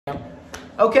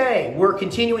Okay, we're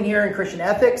continuing here in Christian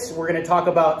ethics. We're going to talk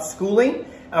about schooling.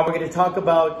 We're going to talk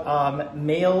about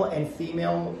male and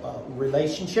female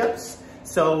relationships.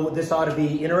 So this ought to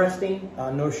be interesting,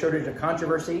 no shortage of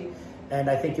controversy. And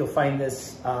I think you'll find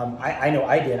this, I know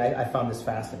I did, I found this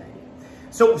fascinating.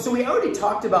 So we already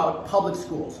talked about public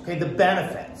schools, okay, the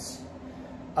benefits.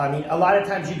 I mean, a lot of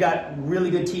times you got really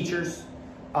good teachers,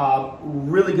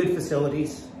 really good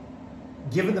facilities.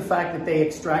 Given the fact that they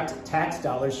extract tax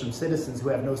dollars from citizens who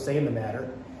have no say in the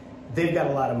matter, they've got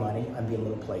a lot of money. I'm being a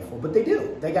little playful, but they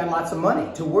do. They got lots of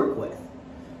money to work with.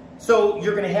 So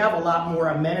you're going to have a lot more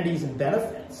amenities and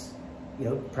benefits. You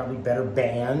know, probably better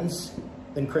bands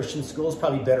than Christian schools,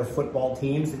 probably better football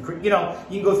teams. You know,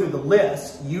 you can go through the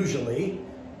list, usually.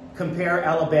 Compare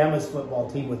Alabama's football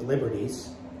team with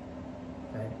Liberty's.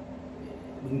 Okay?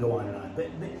 We can go on and on. But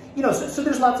you know, so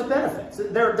there's lots of benefits.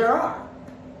 There are.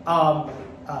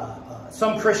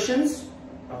 Some Christians,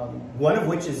 one of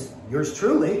which is yours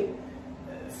truly,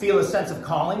 feel a sense of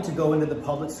calling to go into the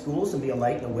public schools and be a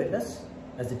light and a witness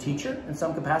as a teacher in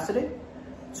some capacity.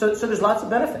 So there's lots of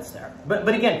benefits there. But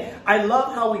again, I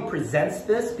love how he presents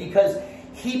this because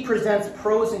he presents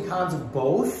pros and cons of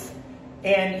both.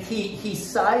 And he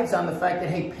sides on the fact that,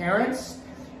 hey, parents,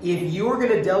 if you're going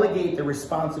to delegate the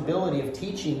responsibility of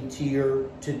teaching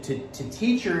to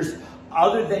teachers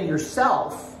other than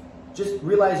yourself, just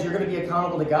realize you're going to be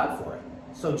accountable to God for it.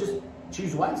 So just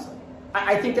choose wisely.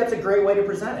 I think that's a great way to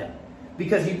present it,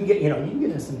 because you can get, you can get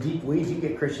into some deep weeds. You can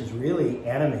get Christians really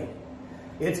animated.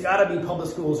 It's got to be public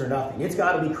schools or nothing. It's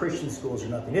got to be Christian schools or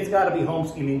nothing. It's got to be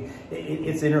homeschooling.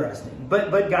 It's interesting,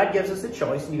 but God gives us a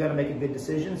choice, and you got to make good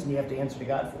decisions, and you have to answer to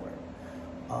God for it.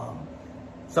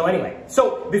 So anyway,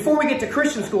 so before we get to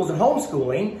Christian schools and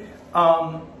homeschooling,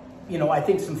 I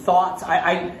think some thoughts.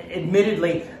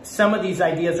 Admittedly, some of these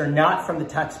ideas are not from the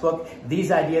textbook.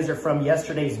 These ideas are from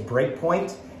yesterday's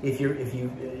Breakpoint. If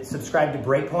you subscribe to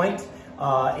Breakpoint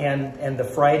and the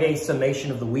Friday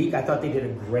summation of the week, I thought they did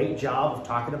a great job of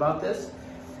talking about this.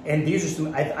 And these are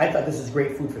some. I thought this is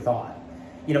great food for thought.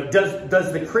 You know,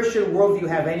 does the Christian worldview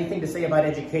have anything to say about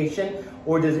education,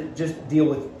 or does it just deal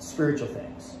with spiritual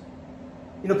things?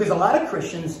 You know, because a lot of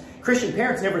Christian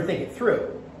parents never think it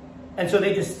through. And so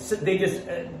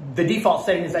the default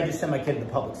setting is I just send my kid to the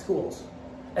public schools.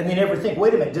 And they never think,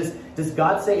 wait a minute, does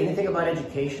God say anything about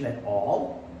education at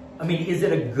all? I mean, is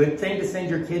it a good thing to send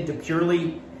your kid to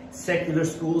purely secular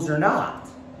schools or not?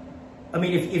 I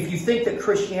mean, if you think that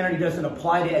Christianity doesn't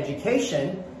apply to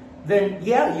education, then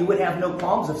yeah, you would have no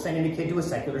qualms of sending a kid to a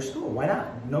secular school. Why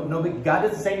not? No, God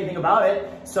doesn't say anything about it,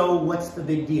 so what's the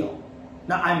big deal?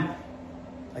 Now,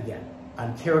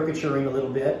 I'm caricaturing a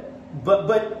little bit.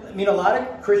 But I mean, a lot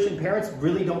of Christian parents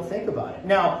really don't think about it.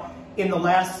 Now, in the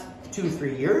last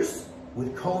 2-3 years,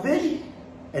 with COVID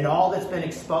and all that's been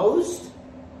exposed,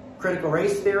 critical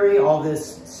race theory, all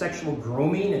this sexual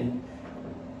grooming and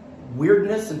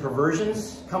weirdness and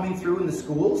perversions coming through in the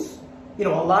schools, a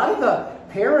lot of the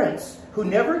parents who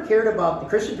never cared about, the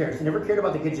Christian parents who never cared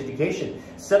about the kids' education,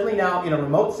 suddenly now in a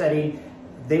remote setting,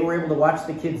 they were able to watch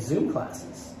the kids' Zoom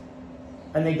classes.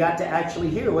 And they got to actually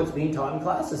hear what's being taught in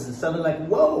classes. And suddenly like,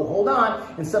 whoa, hold on.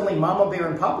 And suddenly Mama Bear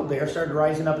and Papa Bear started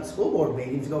rising up at school board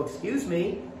meetings and go, excuse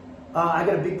me, I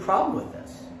got a big problem with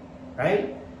this,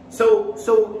 right?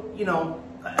 So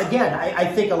again, I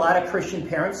think a lot of Christian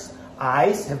parents'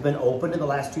 eyes have been opened in the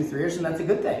last 2-3 years, and that's a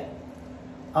good thing.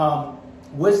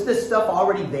 Was this stuff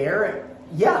already there?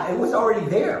 Yeah, it was already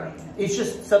there. It's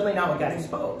just suddenly now it got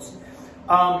exposed.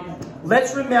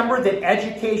 Let's remember that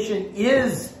education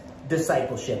is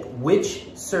discipleship.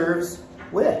 Which serves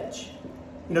which?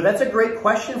 That's a great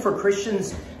question for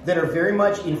Christians that are very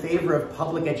much in favor of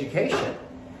public education.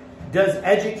 Does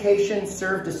education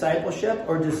serve discipleship,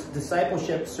 or does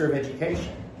discipleship serve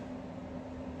education?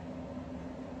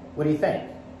 What do you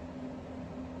think?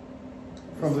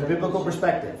 From a biblical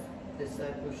perspective.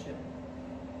 Discipleship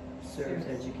serves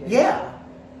education. Yeah.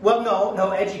 Well,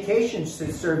 no, education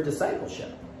should serve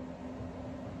discipleship.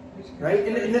 Right?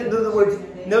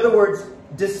 In other words,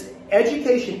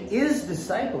 education is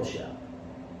discipleship.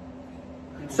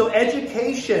 So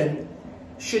education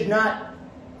should not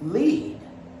lead.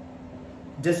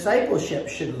 Discipleship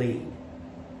should lead.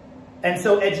 And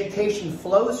so education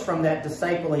flows from that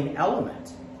discipling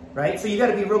element, right? So you got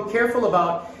to be real careful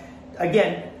about,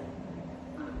 again,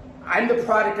 I'm the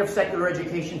product of secular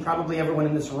education, probably everyone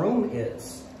in this room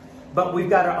is. But we've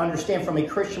got to understand from a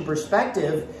Christian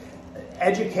perspective,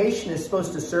 education is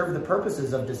supposed to serve the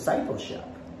purposes of discipleship.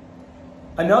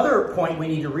 Another point we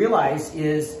need to realize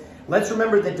is, let's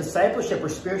remember that discipleship or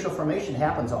spiritual formation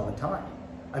happens all the time.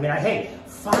 I mean, hey,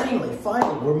 finally,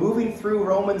 we're moving through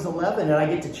Romans 11, and I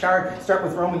get to start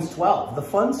with Romans 12, the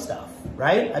fun stuff,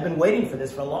 right? I've been waiting for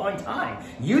this for a long time.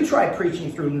 You try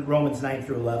preaching through Romans 9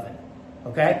 through 11,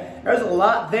 okay? There's a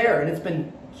lot there, and it's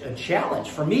been a challenge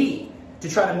for me to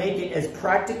try to make it as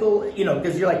practical, you know,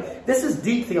 because you're like, this is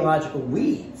deep theological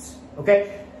weeds,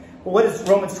 okay? Well, what does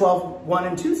Romans 12, 1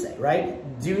 and 2 say,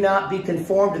 right? Do not be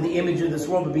conformed to the image of this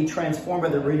world, but be transformed by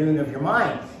the renewing of your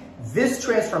mind. This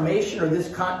transformation or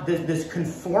this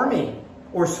conforming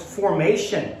or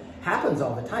formation happens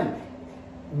all the time.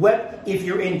 If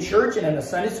you're in church and in a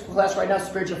Sunday school class right now,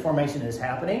 spiritual formation is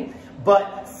happening.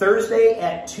 But Thursday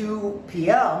at 2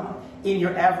 p.m. in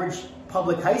your average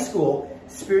public high school,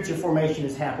 spiritual formation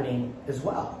is happening as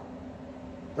well,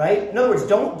 right? In other words,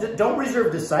 don't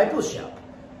reserve discipleship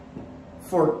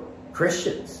for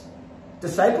Christians.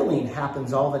 Discipling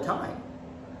happens all the time.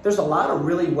 There's a lot of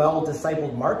really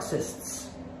well-discipled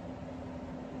Marxists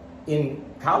in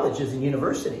colleges and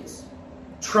universities,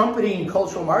 trumpeting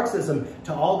cultural Marxism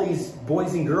to all these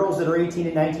boys and girls that are 18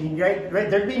 and 19, right?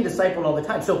 They're being discipled all the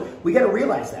time. So we got to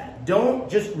realize that. Don't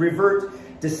just revert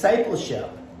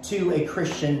discipleship to a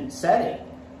Christian setting.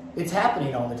 It's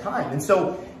happening all the time. And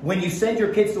so when you send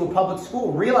your kids to a public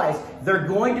school, realize they're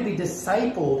going to be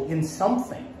discipled in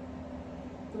something.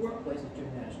 The workplace is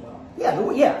doing that as well.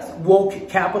 Yeah, yes. Woke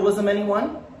capitalism,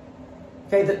 anyone?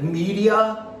 Okay, the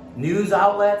media, news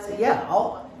outlets, yeah,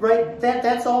 all right.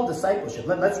 That's all discipleship.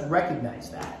 Let's recognize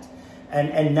that,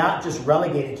 and not just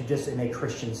relegate it to just in a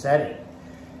Christian setting.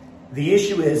 The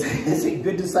issue is it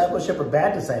good discipleship or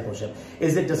bad discipleship?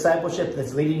 Is it discipleship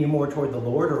that's leading you more toward the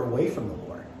Lord or away from the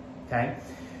Lord? Okay.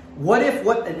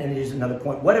 And here's another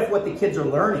point. What if what the kids are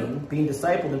learning, being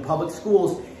discipled in public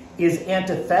schools, is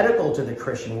antithetical to the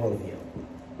Christian worldview?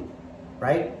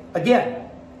 Right? Again,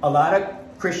 a lot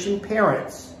of Christian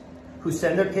parents who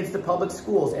send their kids to public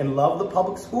schools and love the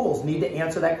public schools need to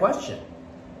answer that question.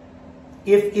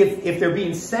 If they're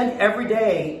being sent every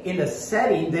day in a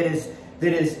setting that is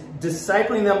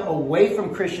discipling them away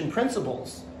from Christian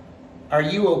principles, are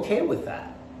you okay with that?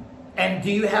 And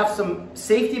do you have some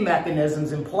safety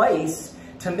mechanisms in place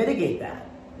to mitigate that?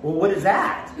 Well, what is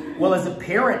that? Well, as a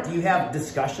parent, do you have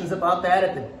discussions about that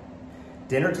at the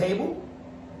dinner table?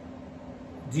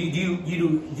 Do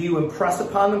you impress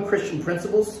upon them Christian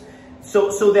principles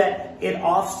so that it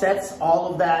offsets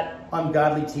all of that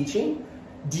ungodly teaching?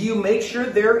 Do you make sure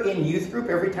they're in youth group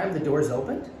every time the door is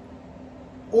opened?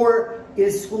 Or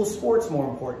is school sports more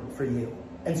important for you?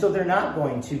 And so they're not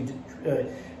going to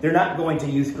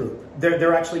youth group.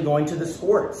 They're actually going to the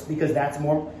sports because that's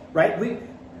more, right?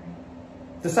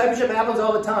 Discipleship happens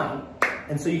all the time.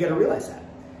 And so you got to realize that.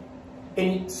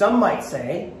 And some might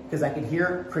say, because I can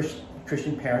hear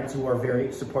Christian parents who are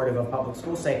very supportive of public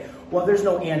schools say, well, there's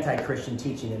no anti-Christian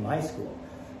teaching in my school.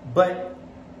 But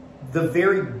the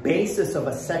very basis of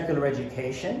a secular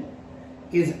education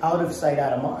is out of sight,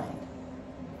 out of mind.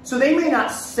 So they may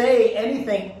not say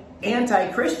anything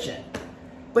anti-Christian,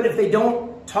 but if they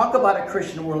don't talk about a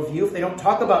Christian worldview, if they don't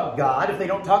talk about God, if they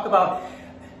don't talk about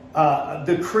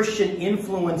the Christian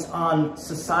influence on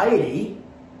society,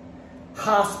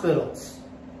 hospitals,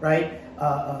 right,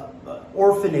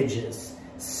 orphanages,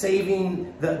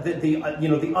 saving the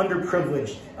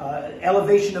underprivileged,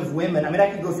 elevation of women. I mean, I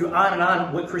could go through on and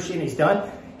on what Christianity's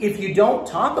done. If you don't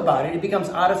talk about it, it becomes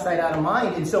out of sight, out of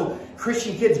mind. And so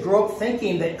Christian kids grow up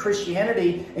thinking that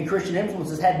Christianity and Christian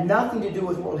influences had nothing to do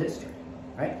with world history,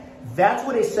 right? That's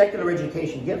what a secular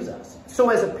education gives us. So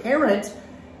as a parent,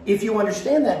 if you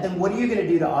understand that, then what are you going to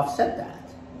do to offset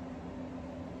that?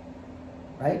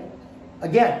 Right?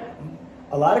 Again,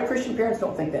 a lot of Christian parents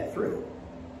don't think that through.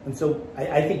 And so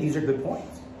I think these are good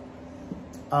points.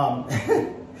 I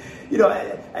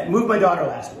moved my daughter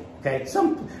last week, okay?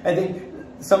 I think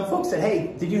some folks said,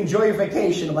 hey, did you enjoy your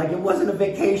vacation? I'm like, it wasn't a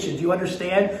vacation. Do you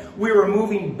understand? We were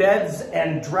moving beds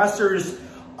and dressers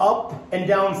up and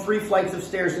down 3 flights of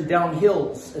stairs and down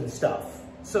hills and stuff.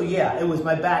 So yeah,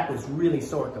 my back was really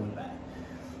sore coming back.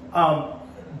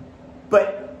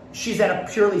 But she's at a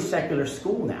purely secular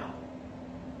school now.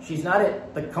 She's not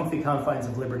at the comfy confines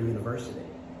of Liberty University.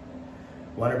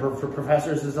 One of her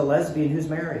professors is a lesbian who's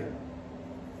married.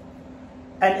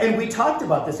 And we talked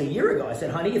about this a year ago. I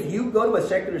said, honey, if you go to a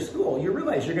secular school, you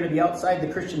realize you're going to be outside the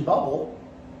Christian bubble.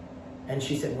 And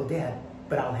she said, well, Dad,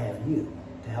 but I'll have you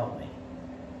to help me.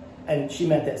 And she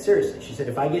meant that seriously. She said,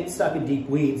 if I get stuck in deep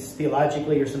weeds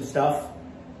theologically or some stuff.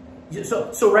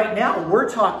 So right now we're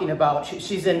talking about,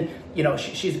 she's going to get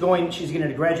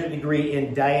a graduate degree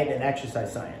in diet and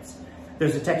exercise science.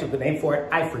 There's a technical name for it.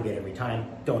 I forget every time.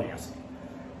 Don't ask me.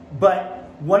 But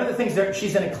one of the things that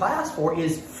she's in a class for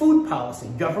is food policy,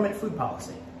 government food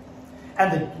policy.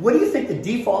 And what do you think the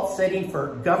default setting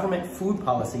for government food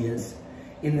policy is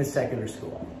in this secular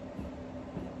school?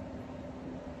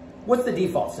 What's the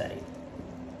default setting?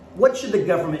 What should the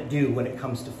government do when it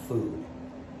comes to food?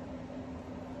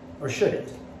 Or should it?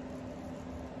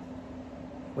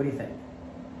 What do you think?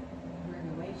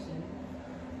 Regulation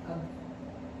of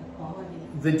equality.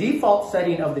 The default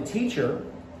setting of the teacher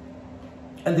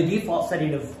and the default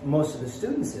setting of most of the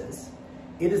students is,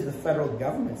 it is the federal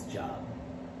government's job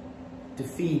to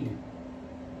feed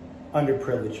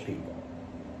underprivileged people.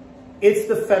 It's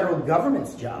the federal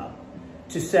government's job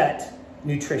to set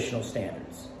nutritional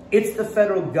standards. It's the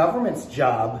federal government's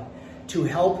job to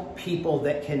help people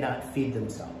that cannot feed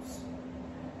themselves.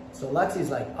 So Lexi's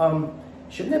like,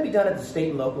 shouldn't that be done at the state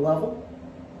and local level?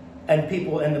 And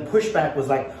the pushback was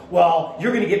like, well,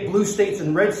 you're going to get blue states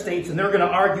and red states, and they're going to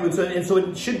argue, and so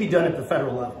it should be done at the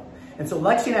federal level. And so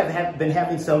Lexi and I have been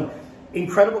having some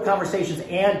incredible conversations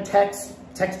and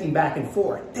texting back and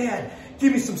forth. Dad,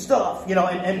 give me some stuff, and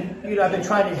I've been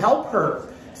trying to help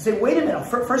her to say, wait a minute,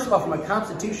 first of all, from a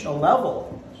constitutional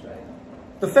level,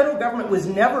 the federal government was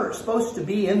never supposed to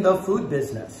be in the food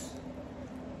business.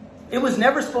 It was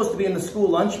never supposed to be in the school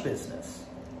lunch business.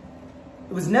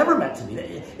 It was never meant to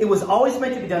be. It was always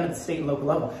meant to be done at the state and local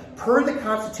level. Per the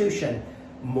Constitution,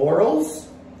 morals,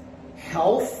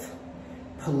 health,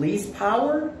 police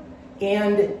power,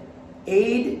 and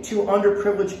aid to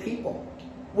underprivileged people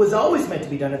was always meant to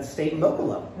be done at the state and local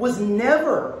level. Was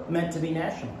never meant to be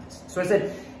nationalized. So I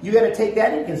said, you got to take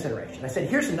that into consideration. I said,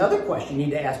 here's another question you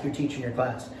need to ask your teacher in your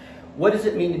class. What does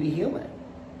it mean to be human?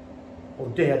 Well,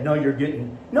 Dad,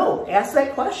 no, ask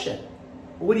that question.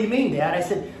 What do you mean, Dad? I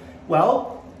said,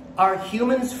 well, are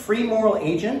humans free moral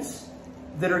agents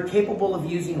that are capable of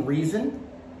using reason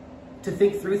to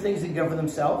think through things and govern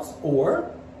themselves?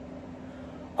 Or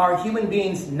are human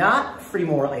beings not free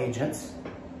moral agents?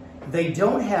 They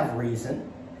don't have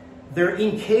reason. They're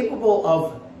incapable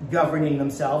of governing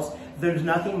themselves. There's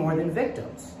nothing more than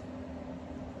victims.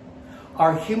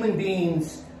 Are human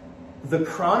beings the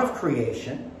crown of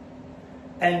creation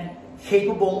and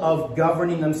capable of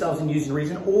governing themselves and using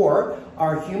reason? Or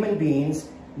are human beings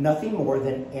nothing more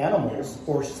than animals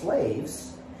or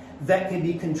slaves that can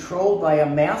be controlled by a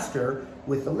master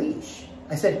with a leash?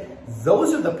 I said,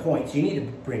 those are the points you need to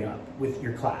bring up with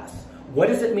your class. What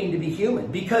does it mean to be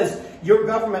human? Because your good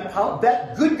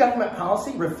government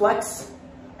policy reflects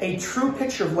a true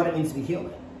picture of what it means to be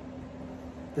human.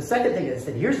 The second thing is, I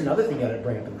said, here's another thing you ought to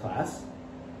bring up in class.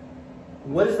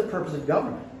 What is the purpose of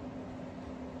government?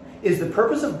 Is the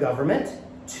purpose of government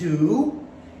to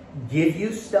give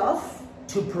you stuff,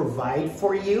 to provide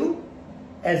for you,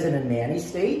 as in a nanny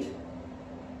state?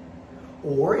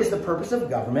 Or is the purpose of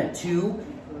government to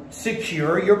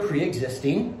secure your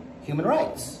pre-existing human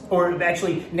rights, or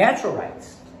actually natural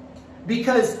rights?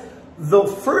 Because the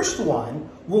first one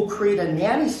will create a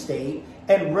nanny state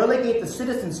and relegate the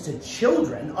citizens to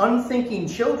children, unthinking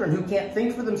children who can't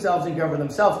think for themselves and govern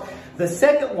themselves. The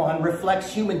second one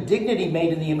reflects human dignity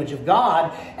made in the image of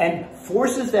God and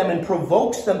forces them and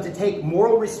provokes them to take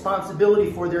moral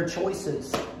responsibility for their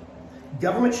choices.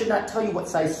 Government should not tell you what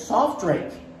size soft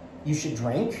drink you should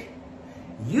drink.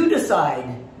 You decide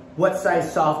what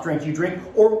size soft drink you drink,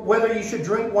 or whether you should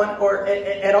drink one or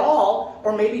at all,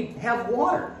 or maybe have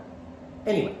water.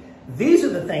 Anyway, these are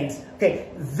the things. Okay,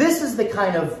 this is the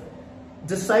kind of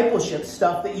discipleship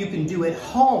stuff that you can do at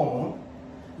home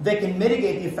that can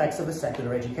mitigate the effects of a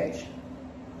secular education.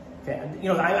 Okay,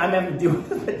 I'm having to deal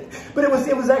with it, but it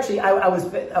was actually I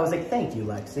was like, thank you,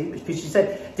 Lexi, because she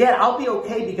said, Dad, I'll be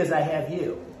okay because I have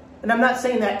you. And I'm not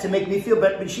saying that to make me feel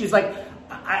better, but she was like,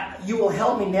 you will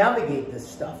help me navigate this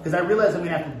stuff, because I realize I'm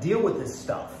going to have to deal with this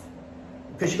stuff.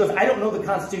 Because she goes, I don't know the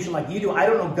Constitution like you do. I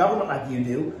don't know government like you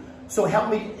do. So help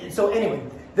me. So anyway,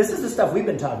 this is the stuff we've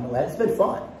been talking about. It's been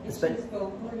fun. It's been.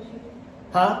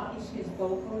 Huh? She's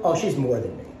vocal. Oh, she's more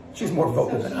than me. She's more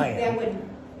vocal than I am. Would,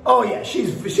 oh yeah,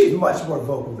 she's much more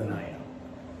vocal than I am.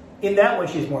 In that one,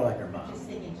 she's more like her mom. just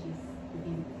thinking she's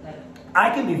like. I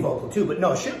can be vocal too, but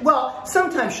no. Well,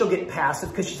 sometimes she'll get passive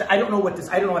because she says, I don't know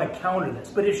how to counter this.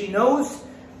 But if she knows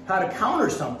how to counter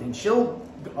something, she'll,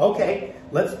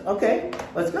 let's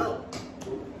go.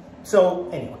 So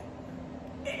anyway,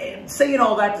 saying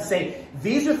all that to say,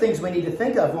 these are things we need to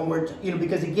think of when we're,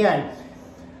 because again,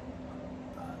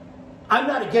 I'm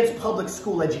not against public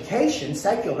school education,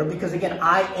 secular, because again,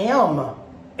 I am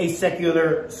a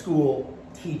secular school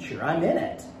teacher. I'm in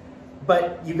it.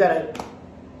 But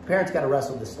parents got to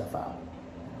wrestle this stuff out.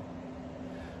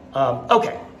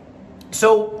 Okay.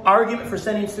 So argument for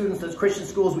sending students to Christian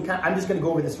schools, I'm just going to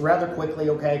go over this rather quickly,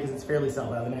 okay, because it's fairly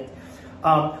self-evident.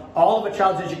 All of a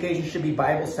child's education should be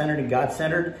Bible-centered and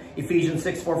God-centered. Ephesians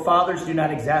 6:4, fathers, do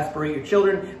not exasperate your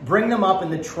children. Bring them up in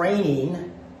the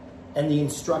training and the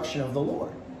instruction of the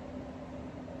Lord.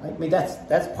 Right? I mean,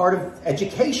 that's part of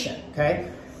education, okay?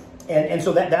 And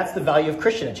so that's the value of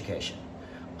Christian education.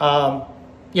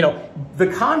 You know, the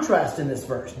contrast in this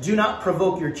verse, do not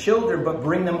provoke your children, but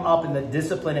bring them up in the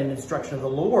discipline and instruction of the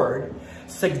Lord,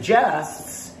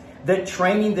 suggests that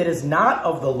training that is not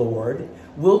of the Lord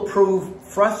will prove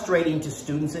frustrating to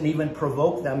students and even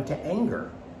provoke them to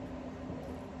anger.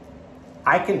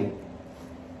 I get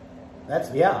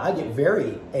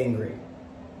very angry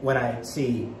when I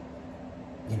see,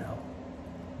 you know,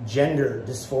 gender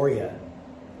dysphoria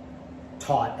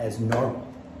taught as normal.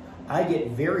 I get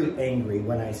very angry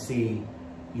when I see,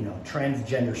 you know,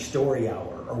 transgender story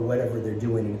hour or whatever they're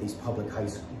doing in these public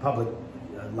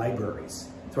libraries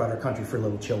throughout our country for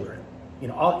little children. You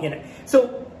know,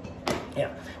 so yeah.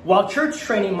 While church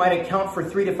training might account for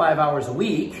 3 to 5 hours a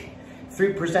week,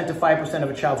 3% to 5% of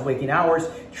a child's waking hours,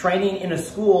 training in a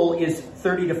school is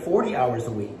 30 to 40 hours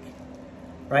a week,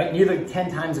 right? Nearly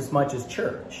 10 times as much as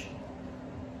church.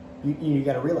 You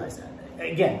got to realize that.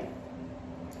 Again,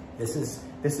 this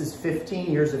is 15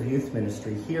 years of youth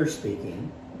ministry here speaking.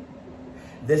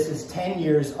 This is 10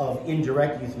 years of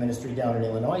indirect youth ministry down in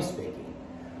Illinois speaking.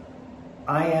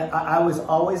 I was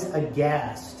always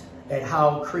aghast at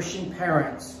how Christian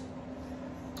parents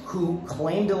who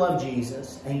claim to love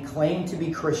Jesus and claim to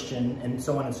be Christian and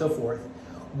so on and so forth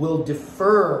will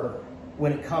defer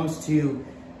when it comes to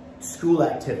school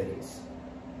activities,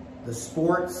 the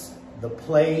sports, the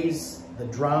plays, the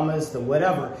dramas, the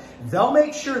whatever. They'll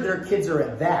make sure their kids are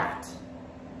at that,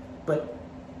 but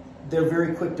they're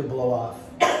very quick to blow off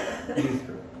youth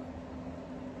group.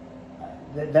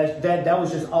 That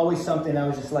was just always something I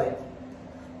was just like,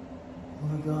 oh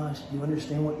my gosh, do you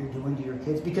understand what you're doing to your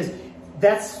kids? Because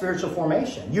that's spiritual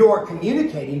formation. You are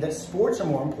communicating that sports are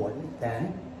more important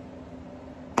than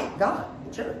God,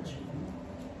 the church.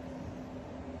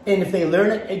 And if they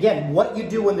learn it, again, what you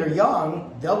do when they're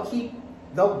young,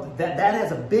 that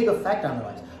has a big effect on their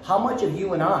lives. How much of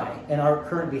you and I and our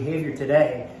current behavior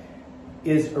today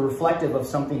is a reflective of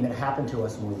something that happened to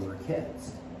us when we were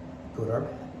kids, good or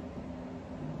bad?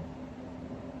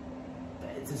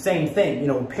 It's the same thing, you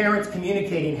know, parents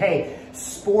communicating, hey,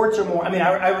 sports are more,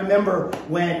 I remember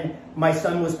when my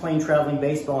son was playing traveling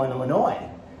baseball in Illinois,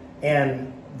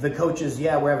 and the coaches,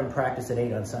 yeah, we're having practice at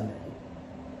 8 on Sunday.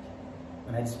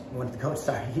 And I just went to the coach,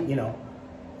 sorry, you know,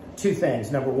 two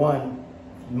things. Number one,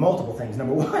 multiple things.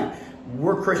 Number one,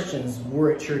 we're Christians,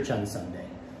 we're at church on Sunday.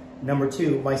 Number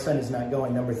two, my son is not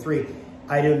going. Number three,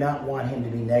 I do not want him to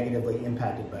be negatively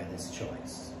impacted by this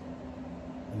choice.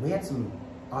 And we had some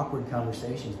awkward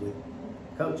conversations with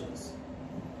coaches.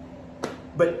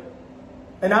 But,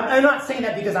 and I'm not saying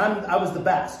that because I was the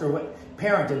best or what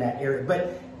parent in that area,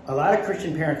 but a lot of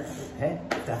Christian parents, hey,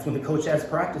 that's when the coach has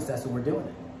practice, that's when we're doing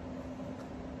it.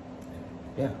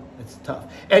 Yeah, it's tough.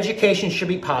 Education should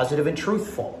be positive and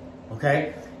truthful,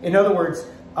 okay? In other words,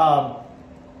 I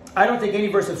don't think any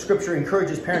verse of Scripture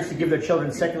encourages parents to give their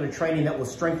children secular training that will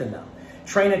strengthen them.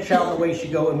 Train a child in the way he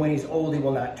should go, and when he's old, he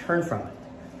will not turn from it.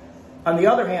 On the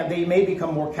other hand, they may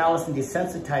become more callous and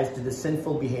desensitized to the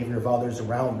sinful behavior of others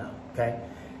around them, okay?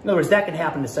 In other words, that can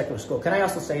happen in secular school. Can I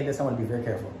also say this? I want to be very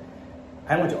careful.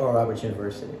 I went to Oral Roberts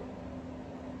University.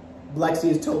 Lexi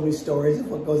has told me stories of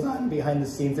what goes on behind the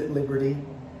scenes at Liberty.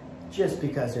 Just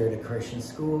because they're at a Christian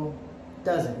school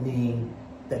doesn't mean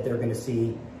that they're going to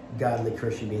see godly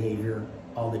Christian behavior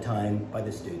all the time by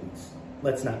the students.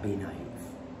 Let's not be naive.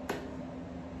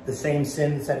 The same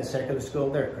sin that's at a secular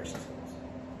school, they're at Christian schools.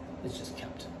 It's just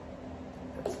kept.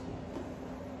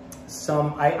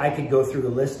 I could go through a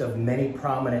list of many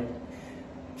prominent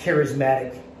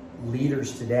charismatic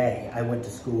leaders today. I went to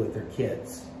school with their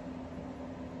kids.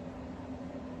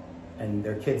 And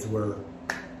their kids were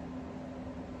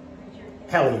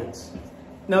hellions.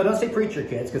 No, don't say preacher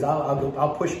kids, because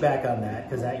I'll push back on that,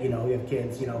 because you know, we have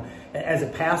kids, you know, as a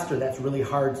pastor, that's really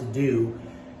hard to do,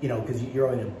 you know, because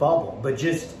you're in a bubble. But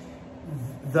just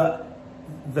the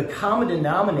common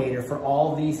denominator for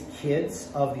all these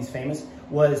kids of these famous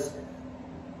was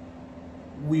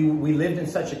we lived in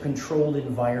such a controlled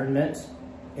environment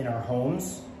in our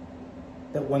homes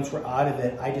that once we're out of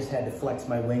it, I just had to flex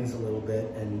my wings a little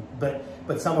bit, and but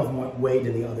some of them went way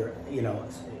to the other. You know,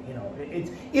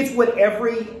 it's what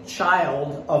every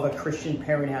child of a Christian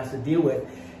parent has to deal with.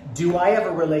 Do I have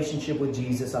a relationship with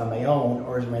Jesus on my own,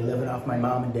 or am I living off my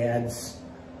mom and dad's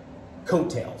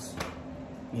coattails?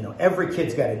 You know, every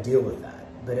kid's got to deal with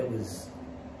that. But it was.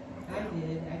 I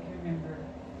did. I can remember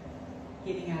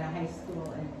getting out of high school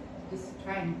and just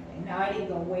trying, now I didn't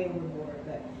go way overboard,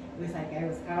 but it was like I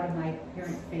was out of my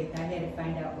parent faith. I had to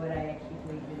find out what I actually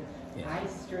believed in. Yeah. I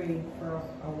strayed for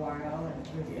a while and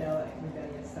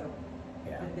rebellious, so,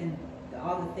 Yeah. but then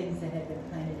all the things that had been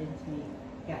planted into me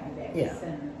got me back Yeah. to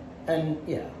center. And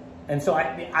yeah, and so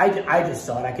I just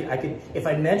saw it. I could if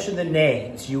I mention the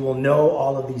names, you will know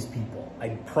all of these people. I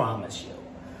promise you.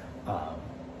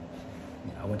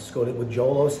 I went to school with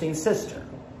Joel Osteen's sister,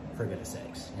 for goodness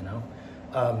sakes.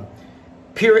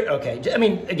 Peer. Okay, I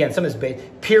mean, again, some of this base.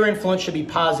 Peer influence should be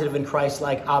positive and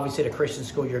Christ-like. Obviously, at a Christian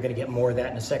school, you're going to get more of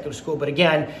that in a secular school. But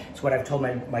again, it's what I've told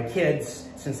my kids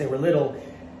since they were little.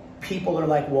 People are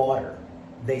like water;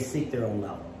 they seek their own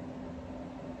level.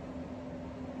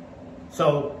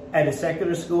 So at a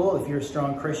secular school, if you're a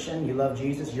strong Christian, you love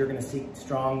Jesus, you're going to seek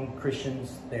strong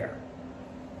Christians there.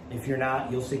 If you're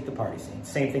not, you'll seek the party scene.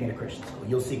 Same thing in a Christian school.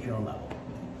 You'll seek your own level.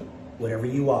 Whatever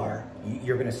you are,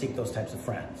 you're going to seek those types of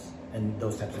friends and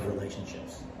those types of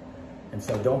relationships. And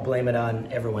so don't blame it on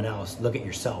everyone else. Look at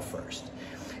yourself first.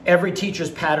 Every teacher's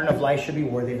pattern of life should be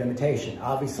worthy of imitation.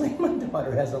 Obviously, my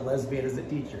daughter has a lesbian as a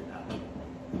teacher now.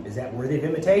 Is that worthy of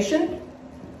imitation?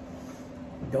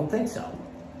 Don't think so.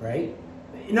 Right?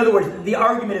 In other words, the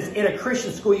argument is in a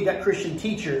Christian school, you got Christian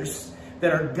teachers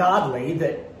that are godly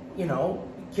that,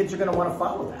 kids are going to want to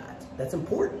follow that. That's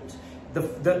important.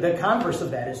 The converse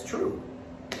of that is true.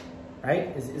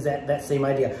 Right? Is that same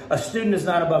idea. A student is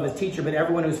not above his teacher, but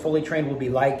everyone who's fully trained will be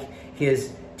like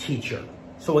his teacher.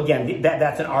 So again,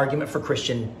 that's an argument for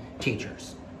Christian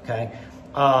teachers. Okay?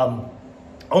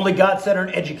 Only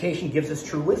God-centered education gives us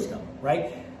true wisdom.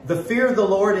 Right? The fear of the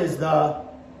Lord is the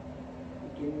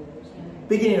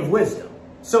beginning of wisdom.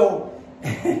 So,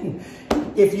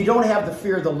 if you don't have the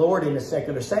fear of the Lord in a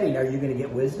secular setting, are you going to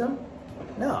get wisdom?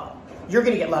 No. You're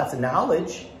going to get lots of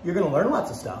knowledge. You're going to learn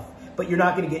lots of stuff. But you're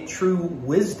not going to get true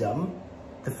wisdom,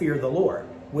 the fear of the Lord,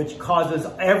 which causes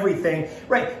everything.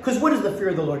 Right? Because what does the fear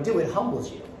of the Lord do? It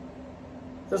humbles you.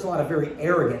 There's a lot of very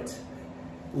arrogant,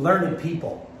 learned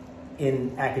people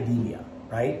in academia.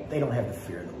 Right? They don't have the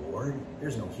fear of the Lord.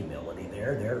 There's no humility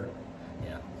there.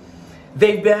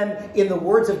 They've been, in the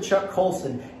words of Chuck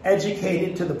Colson,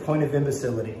 educated to the point of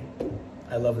imbecility.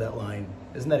 I love that line.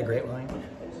 Isn't that a great line?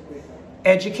 That's a great line.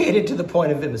 Educated to the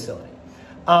point of imbecility.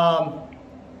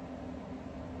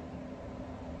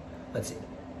 Let's see.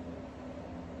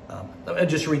 Let me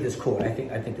just read this quote. I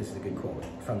think this is a good quote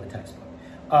from the textbook.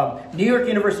 New York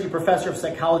University professor of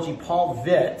psychology Paul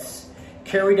Vitz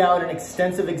carried out an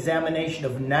extensive examination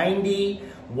of 90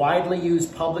 widely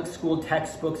used public school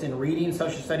textbooks in reading,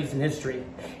 social studies, and history.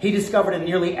 He discovered a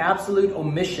nearly absolute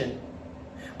omission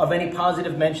of any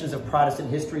positive mentions of Protestant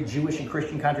history, Jewish and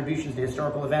Christian contributions to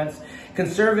historical events,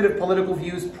 conservative political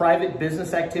views, private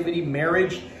business activity,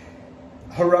 marriage,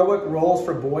 heroic roles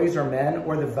for boys or men,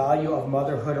 or the value of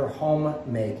motherhood or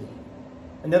homemaking.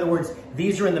 In other words,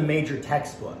 these are in the major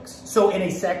textbooks. So in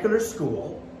a secular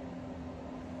school,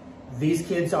 these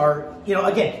kids are,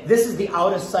 again, this is the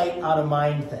out of sight, out of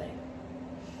mind thing.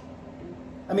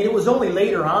 I mean, it was only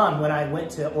later on when I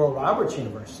went to Oral Roberts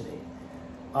University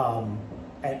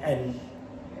and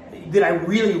that I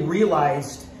really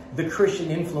realized the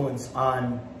Christian influence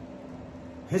on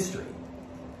history.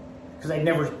 Because I'd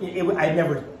never,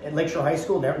 at Lakeshore High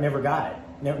School, never got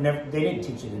it. They didn't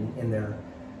teach it in their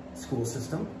school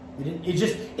system.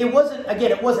 It wasn't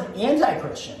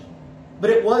anti-Christian, but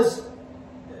it was,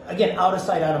 again, out of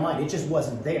sight, out of mind. It just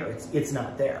wasn't there. It's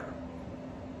not there.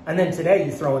 And then today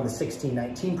you throw in the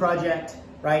 1619 Project,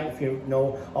 right? If you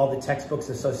know all the textbooks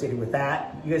associated with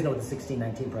that, you guys know what the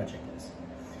 1619 Project is.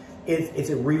 It's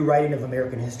a rewriting of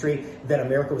American history, that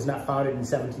America was not founded in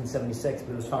 1776,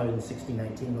 but it was founded in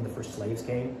 1619 when the first slaves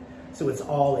came. So it's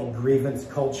all a grievance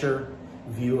culture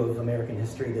view of American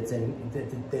history that's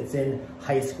in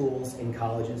high schools, in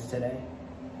colleges today.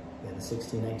 Yeah, the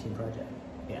 1619 Project.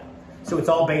 Yeah. So it's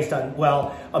all based on,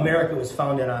 well, America was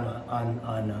founded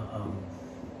on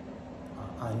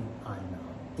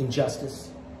injustice.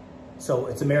 So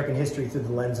it's American history through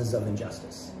the lenses of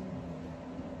injustice.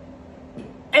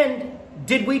 And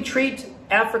did we treat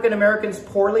African Americans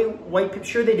poorly? White people?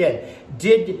 Sure they did.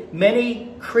 Did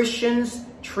many Christians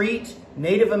treat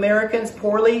Native Americans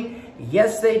poorly?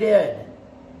 Yes, they did.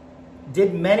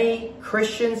 Did many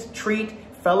Christians treat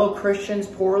fellow Christians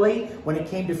poorly when it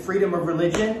came to freedom of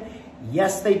religion?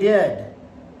 Yes, they did.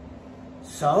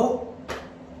 So,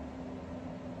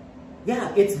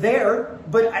 yeah, it's there,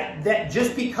 but that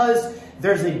just because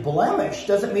there's a blemish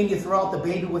doesn't mean you throw out the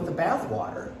baby with the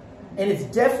bathwater. And it's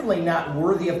definitely not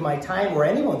worthy of my time or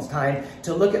anyone's time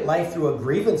to look at life through a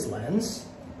grievance lens.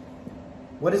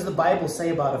 What does the Bible say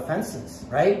about offenses,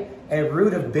 right? A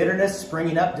root of bitterness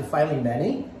springing up, defiling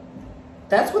many.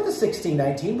 That's what the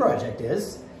 1619 Project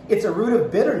is. It's a root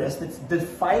of bitterness that's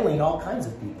defiling all kinds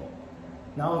of people.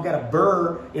 Now I've got a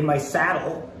burr in my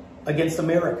saddle against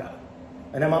America.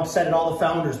 And I'm upset at all the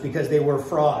founders because they were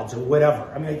frauds or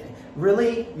whatever. I mean,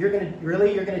 really? You're gonna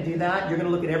do that? You're gonna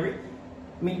look at every...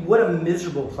 I mean, what a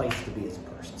miserable place to be as a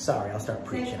person. Sorry, I'll start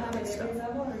preaching on that stuff.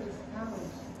 Level or just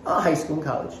college? High school and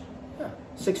college. Yeah.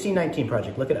 1619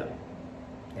 Project, look it up.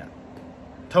 Yeah.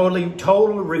 Total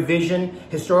revision,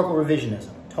 historical revisionism.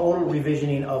 Total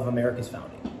revisioning of America's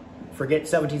founding. Forget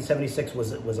 1776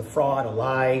 was a fraud, a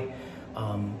lie,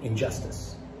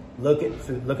 injustice. Look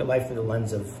at life through the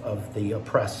lens of the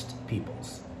oppressed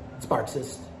peoples. It's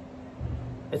Marxist.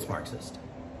 It's Marxist.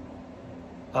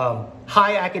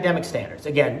 High academic standards.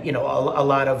 Again, you know, a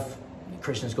lot of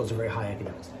Christian schools are very high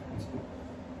academic standards.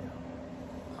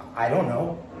 I don't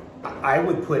know. I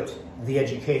would put the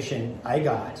education I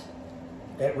got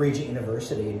at Regent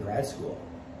University in grad school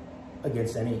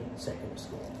against any secular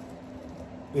school,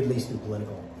 at least in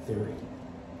political theory.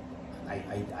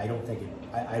 I don't think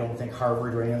I don't think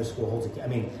Harvard or any other school holds it. I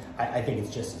mean, I think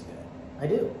it's just as good. I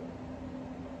do.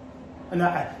 And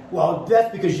well,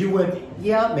 that's because you would,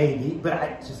 yeah, maybe, but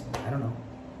I don't know.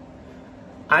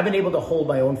 I've been able to hold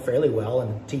my own fairly well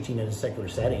in teaching in a secular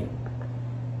setting.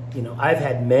 You know, I've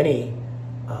had many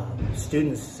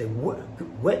students say,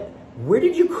 where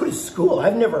did you go to school?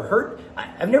 I've never heard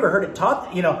it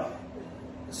taught, you know.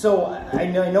 So I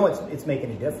know it's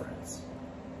making a difference.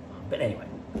 But anyway,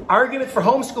 arguments for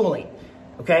homeschooling,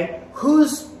 okay?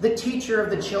 Who's the teacher of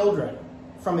the children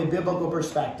from a biblical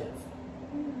perspective?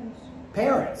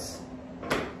 Parents.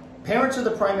 Parents are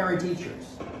the primary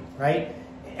teachers, right?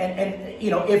 And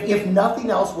you know, if nothing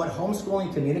else, what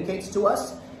homeschooling communicates to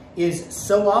us is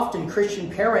so often Christian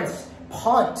parents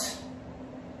punt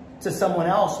to someone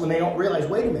else when they don't realize,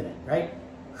 wait a minute, right?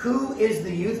 Who is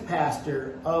the youth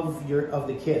pastor of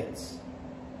the kids?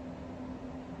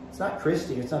 It's not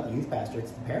Christy, it's not the youth pastor,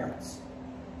 it's the parents.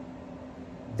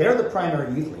 They're the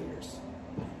primary youth leaders,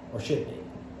 or should be.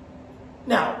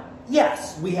 Now,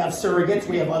 yes, we have surrogates,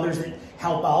 we have others that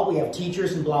help out, we have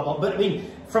teachers and blah, blah, but I mean,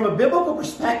 from a biblical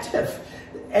perspective,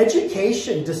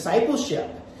 education, discipleship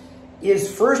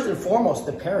is first and foremost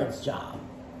the parents' job,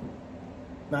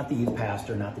 not the youth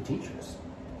pastor, not the teachers,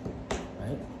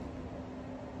 right?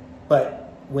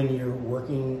 But when you're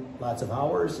working lots of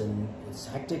hours and it's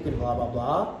hectic and blah, blah,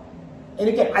 blah, and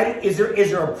again, is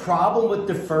there a problem with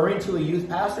deferring to a youth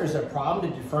pastor? Is there a problem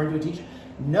to deferring to a teacher?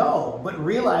 No, but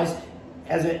realize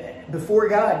before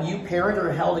God, you parent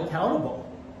are held accountable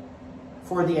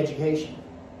for the education.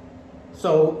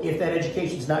 So if that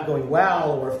education is not going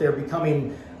well, or if they're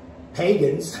becoming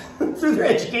pagans through their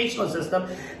educational system,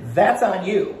 that's on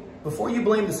you. Before you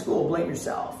blame the school, blame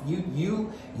yourself.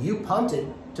 You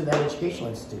punted to that educational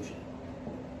institution.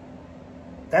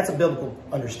 That's a biblical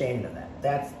understanding of that.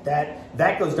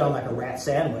 That goes down like a rat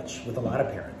sandwich with a lot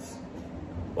of parents.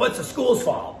 Well, it's the school's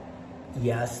fault.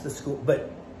 Yes, the school,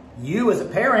 but you as a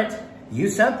parent, you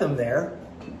sent them there,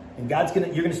 and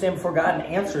you're gonna stand before God and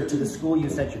answer to the school you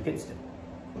sent your kids to.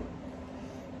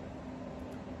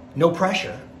 No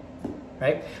pressure,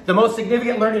 right? The most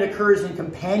significant learning occurs in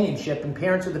companionship, and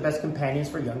parents are the best companions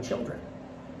for young children.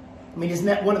 I mean, isn't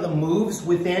that one of the moves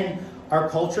within our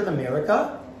culture in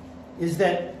America? Is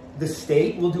that the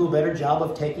state will do a better job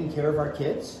of taking care of our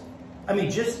kids? I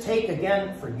mean, just take,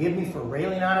 again, forgive me for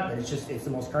railing on it, but it's the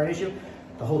most current issue.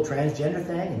 The whole transgender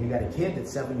thing, and you got a kid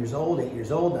that's 7 years old, 8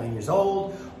 years old, 9 years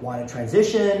old, want to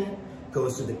transition,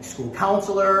 goes to the school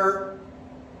counselor,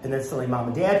 and then suddenly mom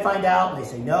and dad find out, and they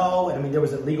say no. And I mean, there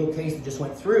was a legal case that just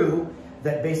went through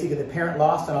that basically the parent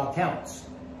lost on all counts.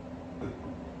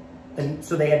 And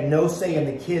so they had no say in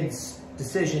the kid's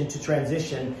decision to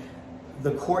transition.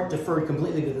 The court deferred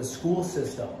completely to the school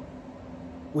system,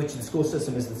 which the school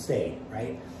system is the state,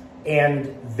 right?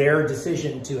 And their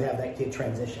decision to have that kid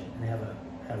transition and have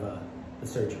a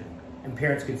surgery. And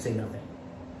parents could say nothing,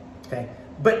 okay?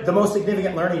 But the most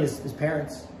significant learning is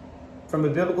parents from a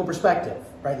biblical perspective,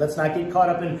 right? Let's not get caught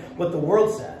up in what the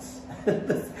world says.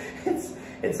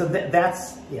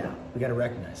 Yeah, we gotta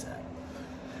recognize that.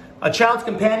 A child's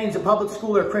companions in public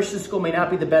school or Christian school may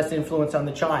not be the best influence on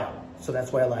the child. So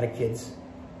that's why a lot of parents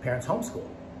homeschool.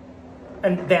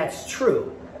 And that's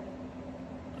true,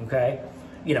 okay?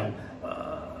 You know,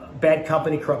 bad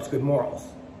company corrupts good morals.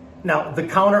 Now, the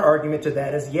counter argument to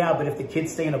that is, yeah, but if the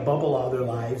kids stay in a bubble all their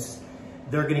lives,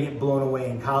 they're gonna get blown away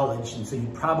in college, and so you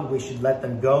probably should let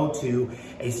them go to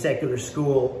a secular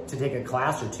school to take a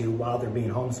class or two while they're being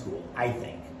homeschooled, I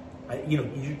think. You know,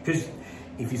 because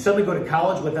If you suddenly go to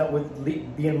college with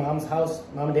being in mom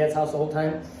and dad's house the whole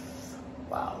time,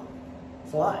 wow,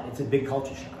 it's a lot. It's a big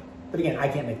culture shock. But again, I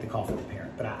can't make the call for the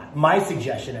parent. But my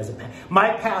suggestion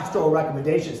my pastoral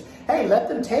recommendation is, hey, let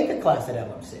them take a class at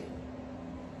LMC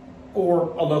or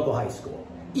a local high school,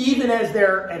 even as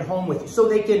they're at home with you, so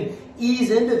they can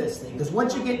ease into this thing. Because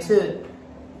once you get to,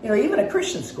 even a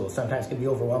Christian school sometimes can be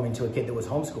overwhelming to a kid that was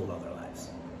homeschooled all their lives.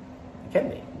 It can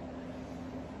be.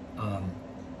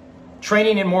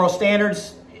 Training in moral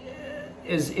standards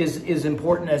is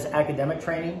important as academic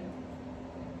training.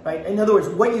 Right? In other words,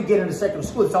 when you get into secular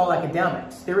school, it's all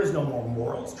academics. There is no more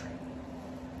morals training.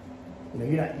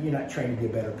 You're not trained to be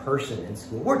a better person in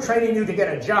school. We're training you to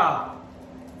get a job.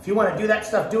 If you want to do that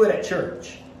stuff, do it at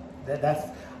church.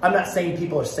 I'm not saying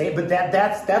people are saying, but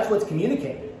that's what's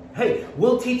communicated. Hey,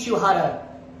 we'll teach you how to,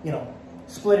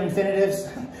 split infinitives.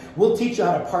 We'll teach you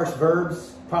how to parse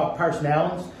verbs, parse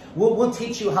nouns. We'll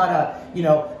teach you how to,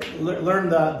 learn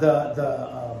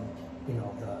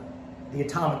the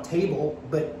atomic table,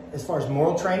 but as far as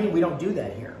moral training, we don't do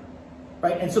that here,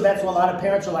 right? And so that's why a lot of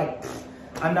parents are like,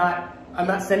 I'm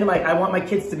not sending I want my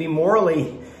kids to be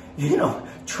morally,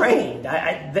 trained.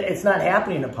 It's not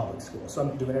happening in a public school, so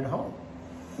I'm doing it at home.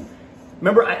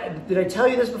 Remember, did I tell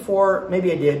you this before?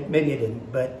 Maybe I did, maybe I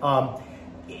didn't, but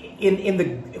in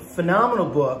the phenomenal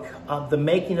book, The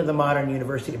Making of the Modern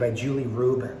University by Julie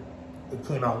Rubin, it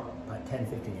came out about 10,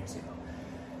 15 years ago.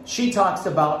 She talks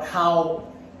about how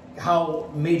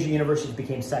major universities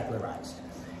became secularized.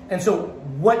 And so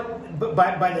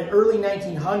by the early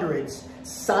 1900s,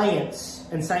 science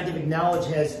and scientific knowledge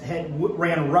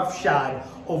ran roughshod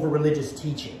over religious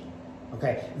teaching.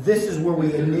 Okay, this is where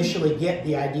we initially get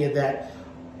the idea that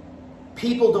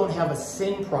people don't have a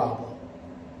sin problem.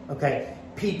 Okay,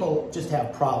 people just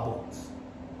have problems,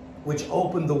 which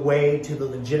opened the way to the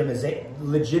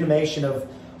legitimation of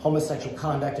homosexual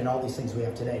conduct and all these things we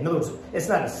have today. In other words, it's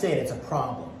not a sin, it's a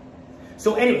problem.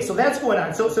 So anyway, so that's going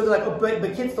on. So they're like, oh,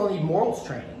 but kids still need morals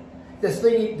training.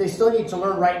 They still need to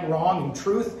learn right and wrong and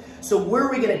truth. So where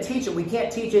are we going to teach it? We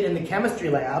can't teach it in the chemistry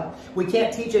lab. We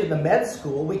can't teach it in the med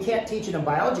school. We can't teach it in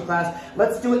biology class.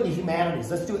 Let's do it in the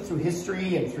humanities. Let's do it through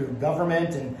history and through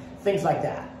government and things like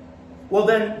that. Well,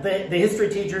 then the history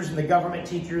teachers and the government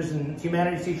teachers and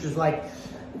humanities teachers like,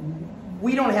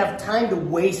 we don't have time to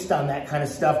waste on that kind of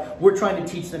stuff. We're trying to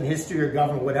teach them history or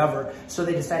government, whatever. So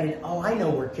they decided, oh, I know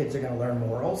where kids are going to learn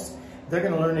morals. They're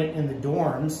going to learn it in the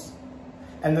dorms,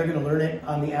 and they're going to learn it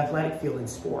on the athletic field in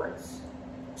sports.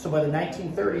 So by the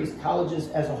 1930s, colleges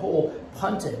as a whole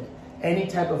punted any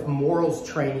type of morals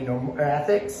training or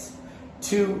ethics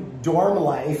to dorm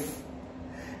life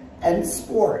and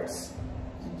sports.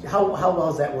 How well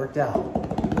has that worked out?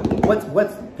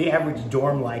 What's the average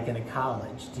dorm like in a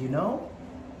college? Do you know?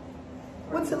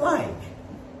 What's it like?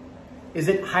 Is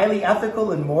it highly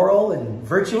ethical and moral and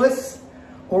virtuous?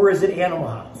 Or is it Animal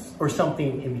House or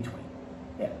something in between?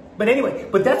 Yeah. But anyway,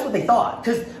 but that's what they thought.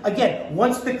 Because again,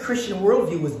 once the Christian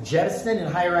worldview was jettisoned in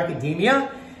higher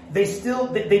academia,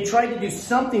 they tried to do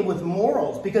something with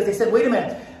morals because they said, wait a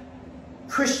minute,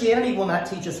 Christianity will not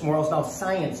teach us morals, now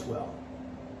science will.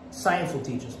 Science will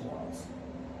teach us morals.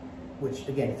 Which,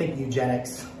 again, think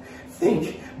eugenics,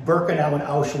 think Birkenau and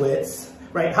Auschwitz,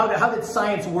 right? How did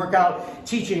science work out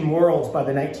teaching morals by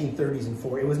the 1930s and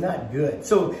 40s? It was not good.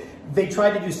 So they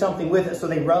tried to do something with it, so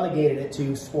they relegated it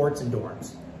to sports and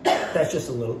dorms.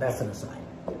 That's an aside.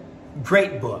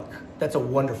 Great book. That's a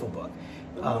wonderful book.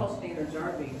 The moral standards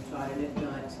are being taught, and if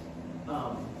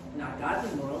not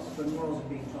godly morals, but morals are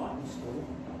being taught in school.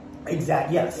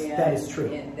 Exactly. Yes, that is true.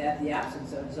 And that the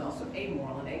absence of is also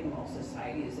amoral. An amoral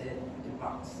society is a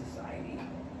debunked society.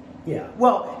 Yeah.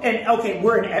 Well, and okay,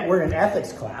 we're in an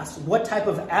ethics class. What type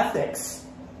of ethics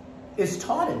is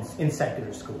taught in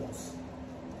secular schools?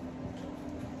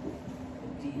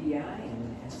 DEI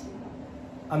and SEL.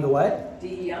 On the what?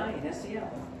 DEI and SEL.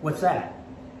 What's that?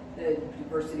 The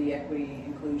diversity, equity,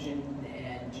 inclusion,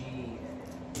 and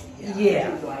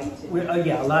Yeah. Right.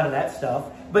 Yeah, a lot of that stuff.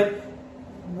 But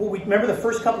remember the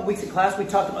first couple of weeks of class we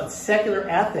talked about secular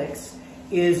ethics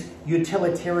is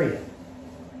utilitarian.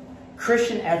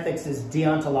 Christian ethics is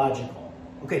deontological.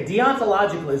 Okay,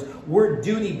 deontological is we're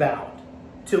duty bound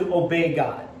to obey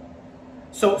God.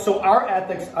 So our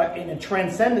ethics, in a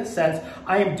transcendent sense,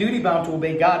 I am duty bound to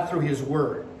obey God through His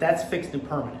Word. That's fixed and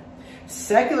permanent.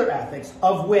 Secular ethics,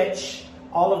 of which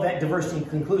all of that diversity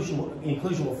and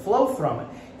inclusion will flow from it,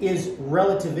 is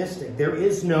relativistic. There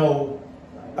is no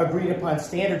agreed upon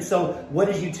standard. So what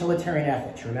is utilitarian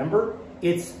ethics? Remember,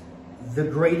 it's the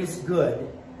greatest good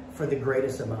for the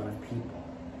greatest amount of people.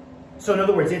 So in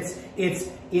other words,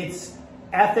 it's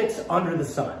ethics under the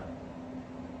sun.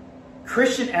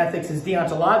 Christian ethics is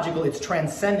deontological, it's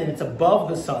transcendent, it's above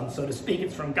the sun, so to speak,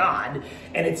 it's from God,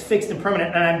 and it's fixed and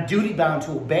permanent, and I'm duty-bound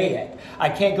to obey it. I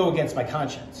can't go against my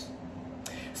conscience.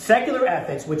 Secular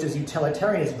ethics, which is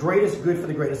utilitarian, is greatest good for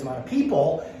the greatest amount of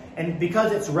people, and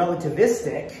because it's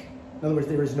relativistic, in other words,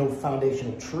 there is no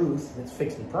foundation of truth that's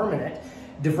fixed and permanent,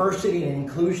 diversity and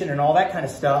inclusion and all that kind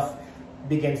of stuff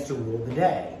begins to rule the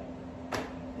day.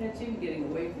 And it's even getting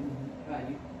away from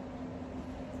the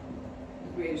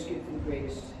greatest good for the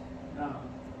greatest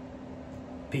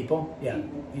People? Yeah.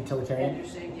 people. Utilitarian? And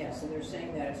they're saying, yes, and they're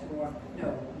saying that it's more,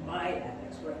 no, my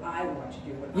ethics, what I want to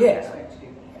do, what Yeah. I expect to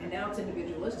do. And now it's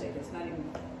individualistic, it's not even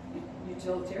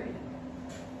utilitarian.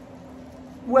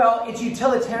 Well, it's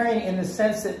utilitarian in the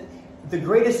sense that the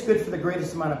greatest good for the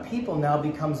greatest amount of people now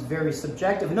becomes very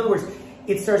subjective. In other words,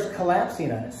 it starts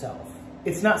collapsing on itself.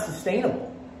 It's not sustainable.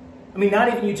 I mean, not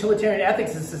even utilitarian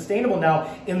ethics is sustainable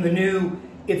now in the new,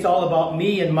 it's all about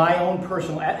me and my own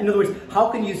personal... In other words, how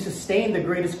can you sustain the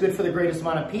greatest good for the greatest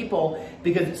amount of people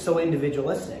because it's so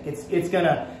individualistic? It's going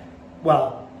to...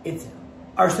 Well,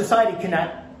 our society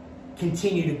cannot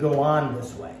continue to go on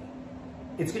this way.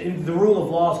 The rule of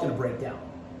law is going to break down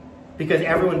because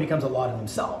everyone becomes a law to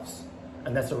themselves.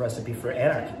 And that's a recipe for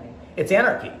anarchy. It's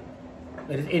anarchy.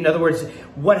 In other words,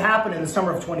 what happened in the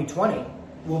summer of 2020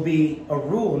 will be a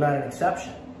rule, not an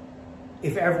exception,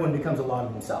 if everyone becomes a law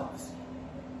to themselves.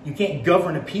 You can't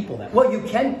govern a people that way. Well, you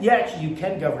can, yeah, actually you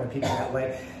can govern a people that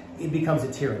way. It becomes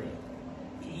a tyranny.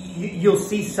 You'll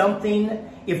see something,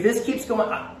 if this keeps going,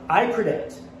 I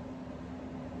predict,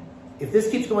 if this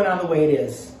keeps going on the way it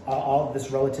is, all this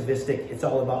relativistic, it's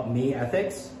all about me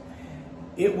ethics,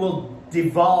 it will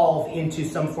devolve into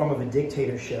some form of a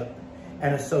dictatorship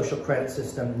and a social credit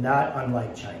system not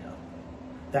unlike China.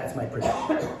 That's my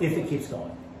prediction, if it keeps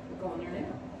going. We're going there now.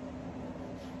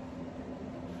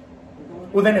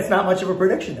 Well, then it's not much of a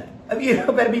prediction then. I mean,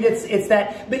 but I mean, it's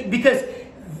that, because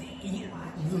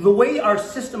the way our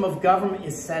system of government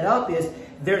is set up is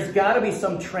there's got to be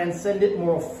some transcendent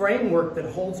moral framework that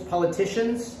holds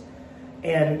politicians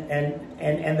and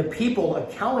the people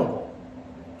accountable.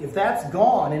 If that's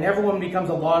gone and everyone becomes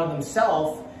a law to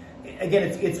themselves, again,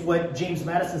 it's what James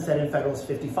Madison said in Federalist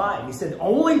 55. He said,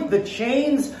 only the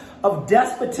chains of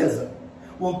despotism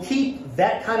will keep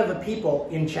that kind of a people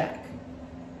in check.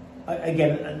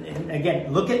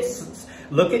 Again, look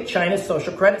at China's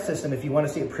social credit system if you want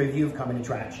to see a preview of coming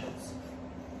attractions.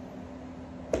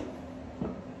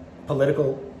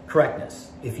 Political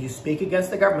correctness. If you speak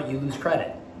against the government, you lose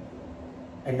credit.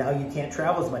 And now you can't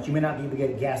travel as much. You may not be able to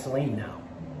get gasoline now.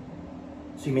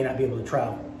 So you may not be able to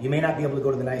travel. You may not be able to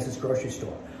go to the nicest grocery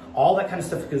store. All that kind of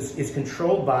stuff is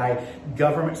controlled by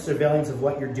government surveillance of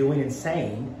what you're doing and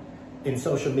saying in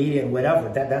social media and whatever.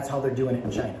 That's how they're doing it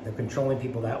in China. They're controlling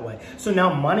people that way. So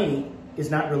now money is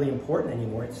not really important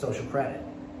anymore. It's social credit.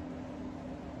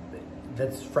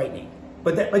 That's frightening.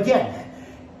 But again,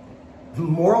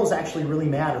 morals actually really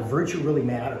matter. Virtue really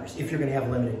matters if you're going to have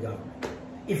limited government.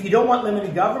 If you don't want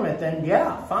limited government, then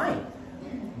yeah, fine.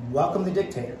 Welcome the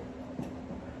dictator.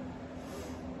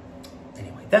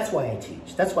 That's why I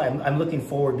teach. That's why I'm looking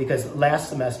forward, because last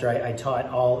semester I taught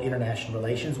all international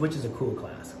relations, which is a cool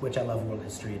class, which I love world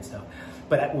history and stuff.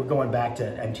 But we're going back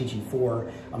to, I'm teaching 4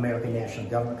 American national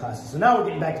government classes. So now we're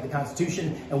getting back to the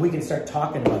Constitution and we can start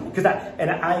talking about it. Because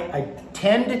I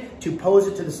tend to pose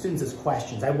it to the students as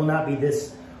questions. I will not be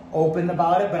this open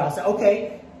about it, but I'll say,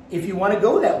 okay, if you want to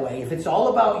go that way, if it's all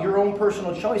about your own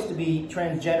personal choice to be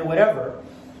transgender, whatever,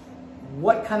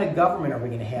 what kind of government are we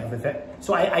going to have?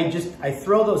 So I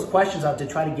throw those questions out to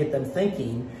try to get them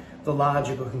thinking the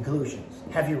logical conclusions.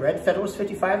 Have you read Federalist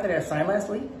 55 that I signed last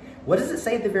week? What does it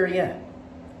say at the very end?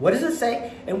 What does it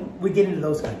say? And we get into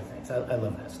those kind of things. I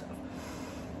love that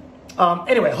stuff.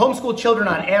 Anyway, homeschool children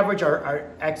on average are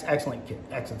excellent kids,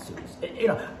 excellent students. You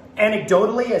know,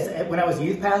 anecdotally, when I was a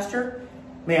youth pastor,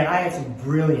 man, I had some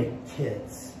brilliant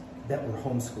kids that were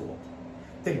homeschooled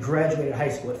that graduated high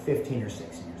school at 15 or 16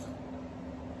 years old.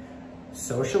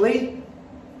 Socially,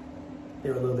 they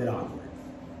were a little bit awkward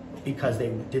because they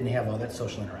didn't have all that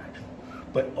social interaction.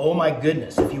 But oh my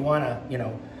goodness, if you want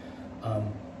to,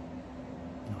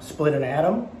 split an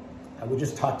atom, I would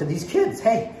just talk to these kids.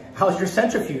 Hey, how's your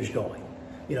centrifuge going?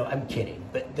 I'm kidding,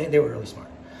 but they were really smart.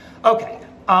 Okay,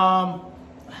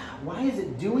 why is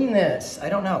it doing this? I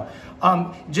don't know.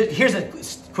 Here's a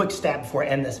quick stat before I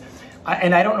end this.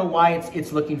 And I don't know why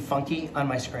it's looking funky on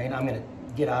my screen. I'm going to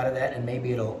get out of that and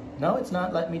maybe no, it's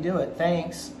not letting me do it.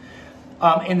 Thanks.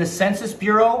 In the Census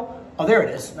Bureau, oh, there it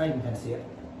is. Now you can kind of see it.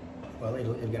 Well,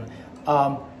 it'll get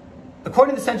on.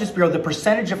 According to the Census Bureau, the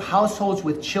percentage of households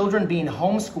with children being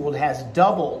homeschooled has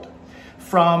doubled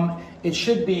from it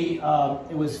should be,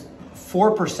 it was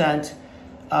 4%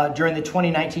 during the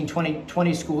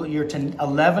 2019-2020 school year to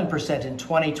 11% in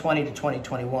 2020 to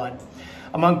 2021.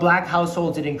 Among black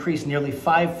households, it increased nearly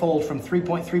fivefold from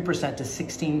 3.3% to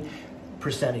 16%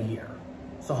 a year.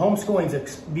 So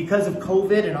homeschooling's because of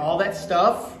COVID and all that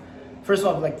stuff. First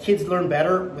of all, like kids learn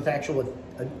better with actual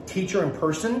a teacher in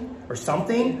person or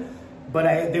something.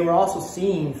 But they were also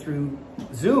seeing through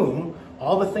Zoom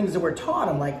all the things that were taught.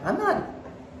 I'm like, I'm not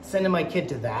sending my kid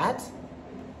to that.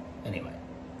 Anyway,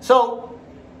 so,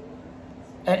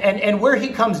 and where he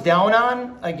comes down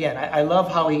on, again, I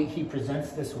love how he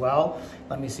presents this well.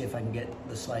 Let me see if I can get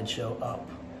the slideshow up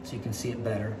so you can see it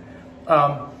better.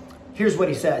 Here's what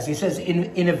he says. He says,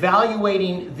 in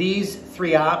evaluating these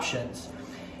three options,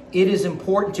 it is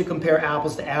important to compare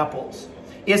apples to apples.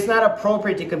 It's not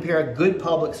appropriate to compare a good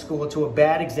public school to a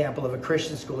bad example of a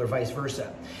Christian school or vice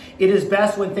versa. It is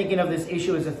best when thinking of this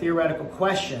issue as a theoretical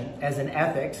question, as in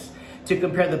ethics, to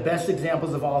compare the best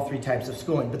examples of all three types of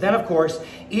schooling. But then, of course,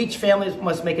 each family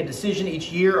must make a decision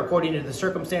each year according to the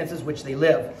circumstances which they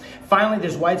live. Finally,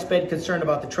 there's widespread concern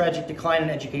about the tragic decline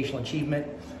in educational achievement.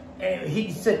 And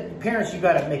he said, parents, you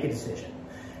got to make a decision.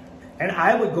 And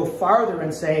I would go farther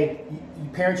and say,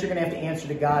 parents, you're going to have to answer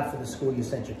to God for the school you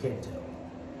sent your kid to.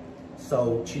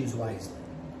 So choose wisely.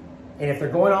 And if they're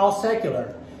going all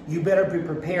secular, you better be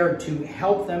prepared to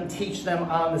help them, teach them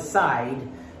on the side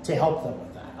to help them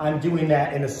with that. I'm doing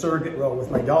that in a surrogate role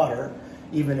with my daughter,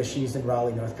 even if she's in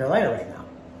Raleigh, North Carolina right now.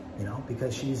 You know,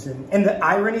 because she's in, and the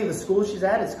irony of the school she's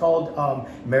at, it's called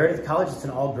Meredith College. It's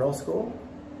an all-girls school.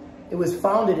 It was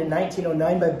founded in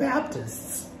 1909 by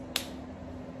Baptists.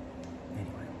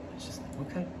 Anyway, it's just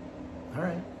like, okay, all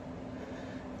right.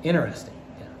 Interesting,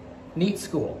 yeah. Neat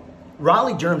school.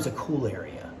 Raleigh-Durham's a cool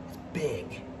area. It's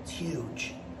big, it's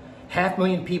huge.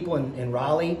 500,000 people in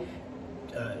Raleigh,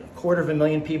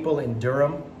 250,000 people in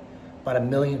Durham, about 1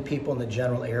 million people in the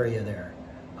general area there.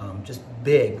 Just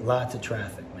big, lots of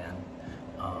traffic, man.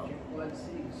 One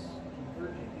city's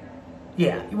converging there.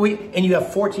 Yeah, and you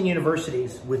have 14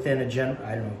 universities within a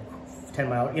 10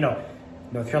 mile, you know,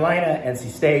 North Carolina, NC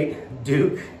State,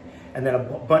 Duke, and then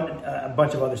a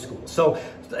bunch of other schools. So,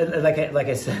 like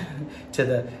I said to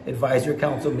the advisory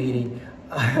council meeting,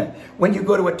 when you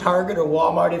go to a Target or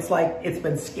Walmart, it's like it's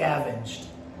been scavenged.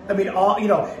 I mean,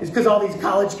 it's because all these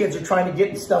college kids are trying to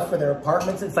get stuff for their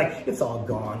apartments. It's like, it's all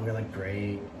gone. We're like,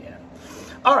 great, yeah.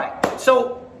 All right,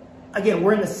 so again,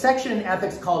 we're in the section in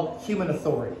ethics called human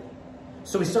authority.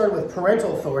 So we started with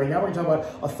parental authority. Now we're going to talk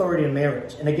about authority in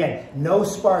marriage. And again, no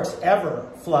sparks ever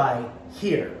fly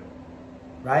here,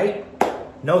 right?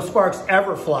 No sparks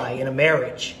ever fly in a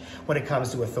marriage when it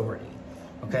comes to authority.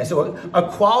 Okay, so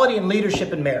equality and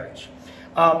leadership in marriage.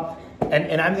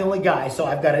 And I'm the only guy, so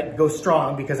I've got to go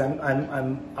strong because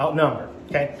I'm outnumbered,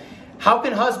 okay? How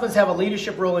can husbands have a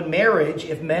leadership role in marriage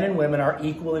if men and women are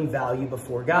equal in value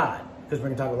before God? Because we're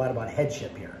going to talk a lot about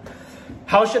headship here.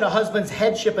 How should a husband's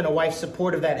headship and a wife's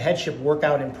support of that headship work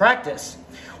out in practice?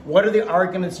 What are the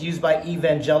arguments used by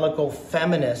evangelical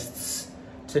feminists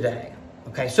today?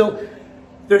 Okay, so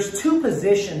there's two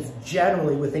positions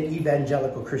generally within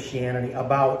evangelical Christianity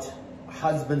about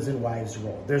husbands and wives'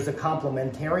 role. There's the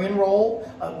complementarian role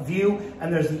view,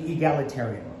 and there's the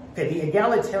egalitarian role. Okay, the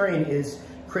egalitarian is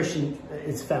Christian,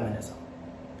 is feminism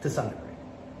to some degree.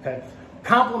 Okay,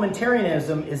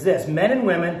 complementarianism is this: men and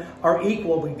women are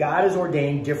equal, but God has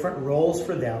ordained different roles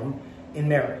for them in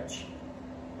marriage.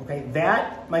 Okay,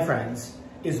 that, my friends,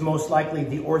 is most likely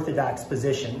the orthodox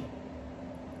position,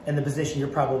 and the position you're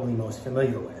probably most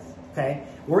familiar with. Okay,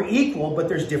 we're equal, but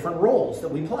there's different roles that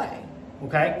we play.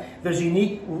 Okay, there's a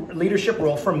unique leadership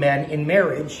role for men in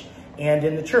marriage and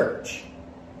in the church.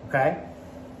 Okay,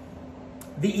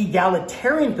 the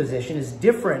egalitarian position is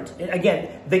different. Again,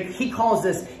 he calls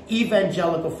this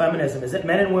evangelical feminism, is that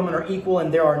men and women are equal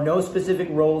and there are no specific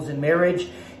roles in marriage.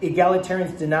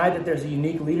 Egalitarians deny that there's a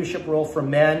unique leadership role for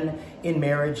men in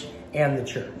marriage and the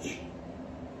church.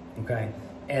 Okay,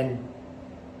 and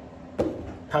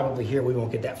probably here we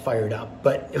won't get that fired up,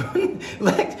 but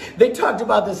like they talked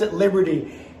about this at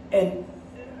Liberty, and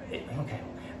okay,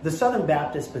 the Southern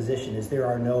Baptist position is there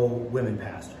are no women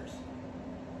pastors.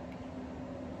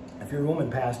 If you're a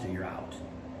woman pastor, you're out.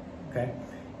 Okay,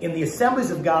 in the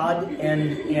Assemblies of God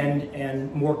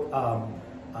and more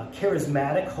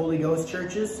charismatic Holy Ghost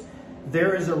churches,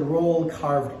 there is a role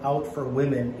carved out for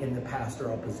women in the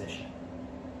pastoral position.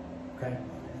 Okay.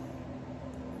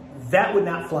 That would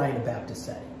not fly in a Baptist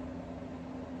setting.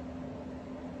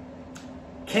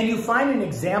 Can you find an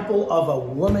example of a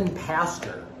woman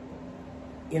pastor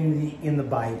in the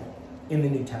Bible, in the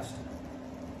New Testament?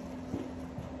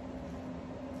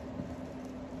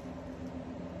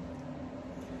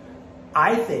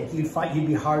 I think you'd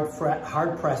be hard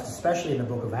pressed, especially in the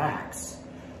book of Acts,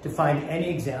 to find any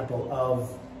example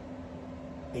of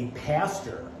a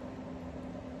pastor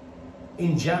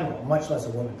in general, much less a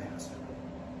woman pastor.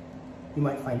 You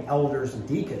might find elders and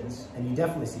deacons, and you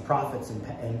definitely see prophets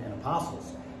and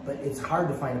apostles, but it's hard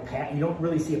to find you don't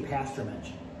really see a pastor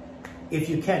mentioned. If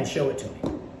you can, show it to me. I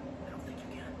don't think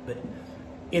you can. But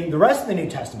in the rest of the New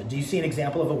Testament, do you see an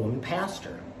example of a woman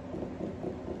pastor?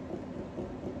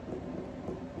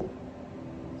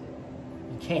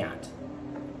 You can't.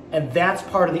 And that's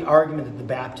part of the argument that the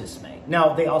Baptists make.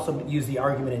 Now, they also use the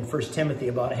argument in 1 Timothy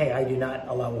about, hey, I do not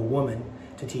allow a woman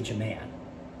to teach a man.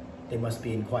 They must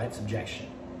be in quiet subjection.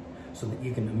 So that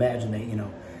you can imagine that,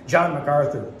 John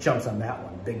MacArthur jumps on that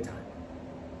one big time.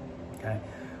 Okay?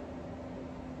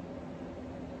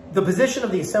 The position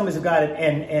of the Assemblies of God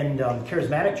and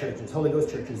charismatic churches, Holy Ghost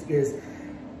churches, is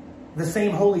the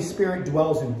same Holy Spirit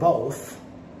dwells in both,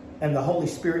 and the Holy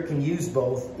Spirit can use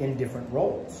both in different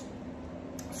roles.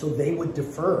 So they would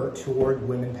defer toward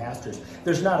women pastors.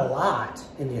 There's not a lot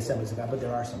in the Assemblies of God, but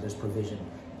there are some. There's provision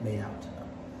made out to them.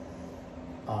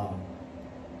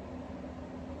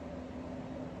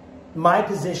 My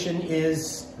position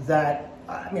is that,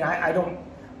 I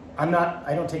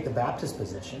don't take the Baptist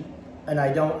position, and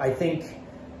I think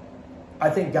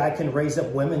God can raise up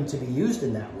women to be used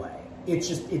in that way.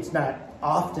 It's not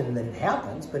often that it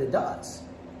happens, but it does.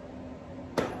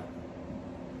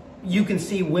 You can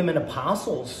see women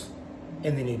apostles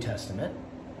in the New Testament.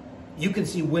 You can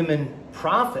see women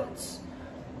prophets.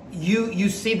 You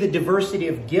see the diversity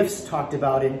of gifts talked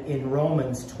about in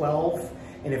Romans 12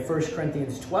 and in 1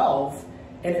 Corinthians 12.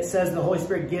 And it says the Holy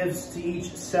Spirit gives to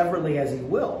each severally as he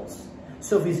wills.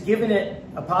 So if he's given it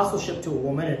apostleship to a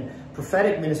woman and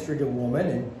prophetic ministry to a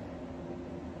woman,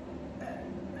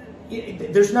 and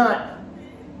there's not...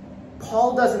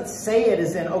 Paul doesn't say it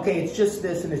as in, okay, it's just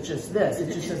this and it's just this.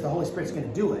 It just says the Holy Spirit's going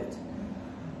to do it.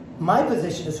 My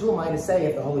position is, who am I to say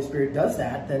if the Holy Spirit does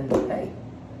that, then hey.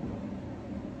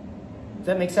 Does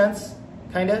that make sense?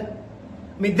 Kind of?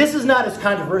 This is not as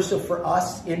controversial for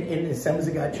us in the Assemblies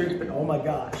of God Church, but oh my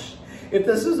gosh. If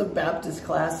this was a Baptist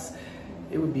class,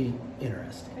 it would be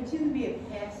interesting. But you can be a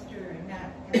pastor and not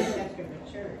a pastor of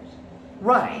a church.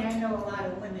 Right. I know a lot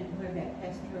of women who have that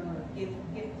pastoral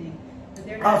gifting.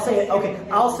 I'll say it, okay,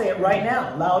 I'll say it right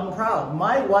now, loud and proud.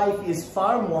 My wife is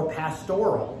far more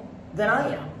pastoral than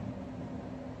I am.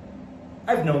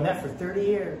 I've known that for 30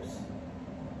 years.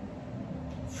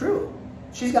 It's true.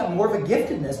 She's got more of a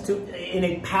giftedness in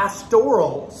a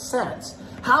pastoral sense.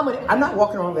 I'm not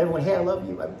walking around with everyone, hey, I love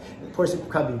you. Of course, it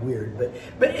could be weird, but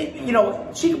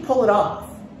she can pull it off.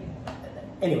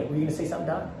 Anyway, were you going to say something,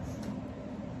 Don?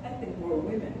 I think more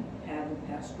women have a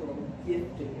pastoral gifting,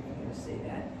 if you're going to say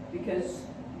that, because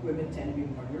women tend to be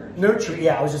more nurturing. Nurturing,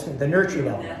 yeah, I was just thinking the nurturing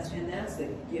element. And that's the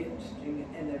gift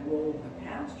and the role of the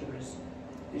pastor is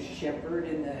the shepherd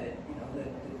and the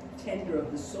tender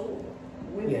of the soul.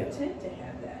 Women tend to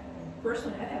have that.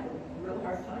 Personally, I have a real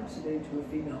hard time submitting to a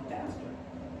female pastor.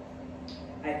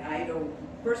 I don't,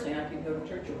 personally, I can go to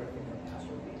church over a female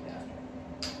pastor or be a pastor.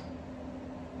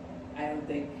 I don't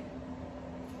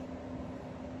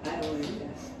want to do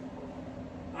that.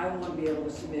 I want to be able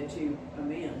to submit to a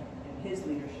man and his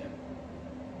leadership.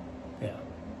 Yeah.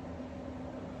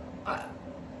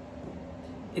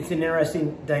 It's an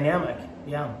interesting dynamic.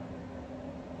 Yeah.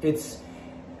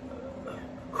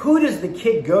 Who does the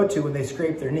kid go to when they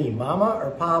scrape their knee? Mama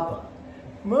or Papa?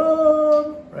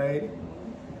 Mom, right?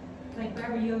 Like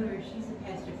Barbara Yoder, she's a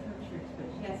pastor from church, but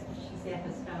she's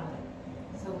apostolic.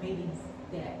 So maybe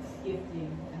that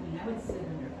gifting, I would sit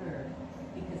under her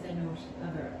because I know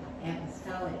of her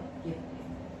apostolic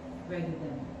gifting rather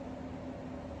than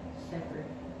shepherd.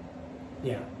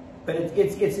 Yeah, but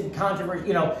it's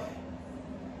controversial.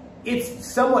 It's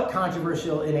somewhat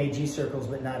controversial in AG circles,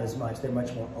 but not as much. They're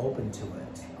much more open to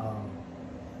it.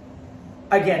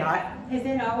 Again, has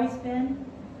it always been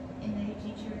in the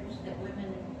AG church that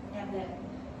women have that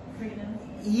freedom?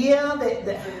 Yeah,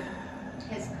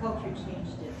 has culture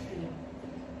changed it too?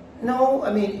 No,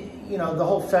 the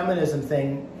whole feminism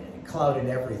thing clouded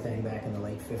everything back in the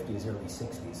late 50s, early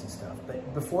 60s and stuff.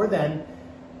 But before then,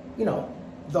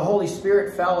 the Holy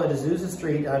Spirit fell at Azusa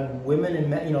Street on women and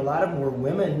men. A lot of more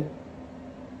women.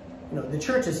 The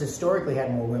church has historically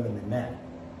had more women than men,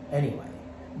 anyway.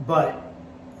 But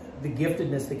the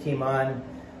giftedness that came on,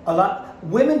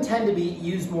 women tend to be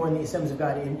used more in the Assemblies of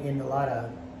God in a lot of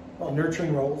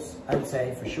nurturing roles. I would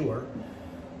say for sure.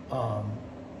 A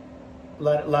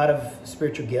lot of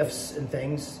spiritual gifts and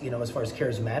things. As far as the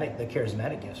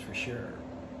charismatic gifts for sure.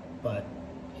 But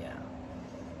yeah.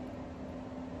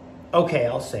 Okay,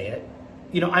 I'll say it.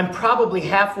 I'm probably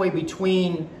halfway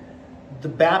between the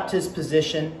Baptist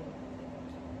position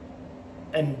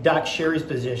and Doc Sherry's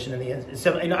position.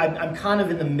 So I'm kind of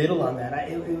in the middle on that.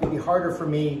 It would be harder for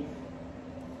me,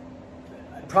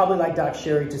 probably like Doc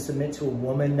Sherry, to submit to a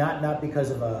woman, not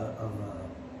because of a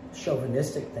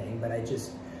chauvinistic thing, but I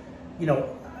just, 1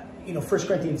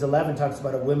 Corinthians 11 talks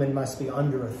about a woman must be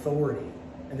under authority,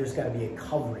 and there's got to be a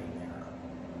covering there.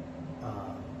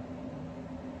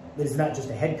 But it's not just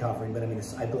a head covering, but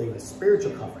I believe a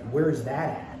spiritual covering. Where is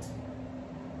that at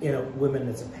in a woman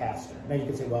that's a pastor? Now you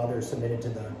could say, well, they're submitted to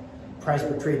the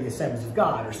presbytery of the Assemblies of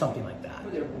God or something like that. For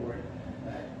their board.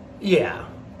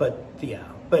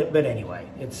 But anyway,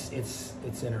 it's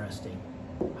interesting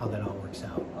how that all works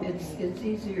out. It's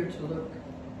easier to look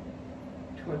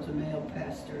towards a male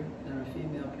pastor than a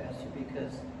female pastor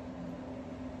because,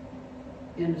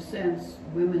 in a sense,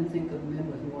 women think of men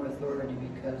with more authority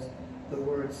because the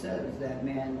word says that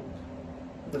man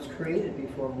was created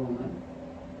before woman.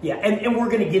 Yeah, and we're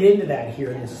going to get into that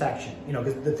here in this section,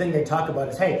 because the thing they talk about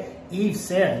is, hey, Eve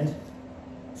sinned,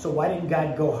 so why didn't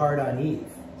God go hard on Eve?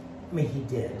 He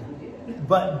did.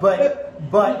 But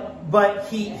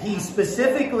he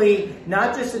specifically,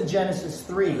 not just in Genesis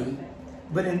 3,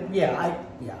 but in,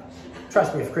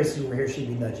 trust me, if Christy were here, she'd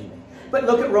be nudging me. But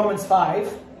look at Romans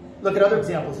 5. Look at other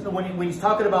examples. When he's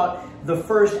talking about the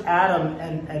first Adam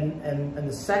and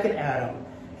the second Adam,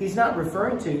 he's not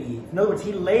referring to Eve. In other words,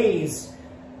 he lays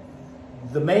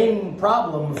the main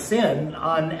problem of sin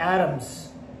on Adam's.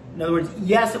 In other words,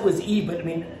 yes, it was Eve, but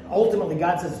ultimately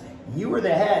God says, you were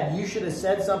the head, you should have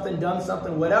said something, done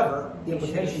something, whatever. The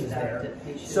implication is there.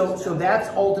 So that's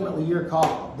ultimately your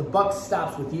call. The buck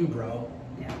stops with you, bro.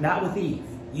 Yeah. Not with Eve.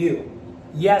 You.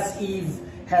 Yes, Eve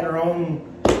had her own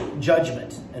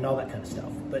judgment and all that kind of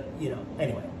stuff. But,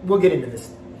 anyway, we'll get into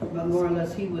this. But more or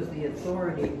less, he was the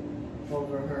authority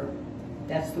over her.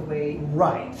 That's the way.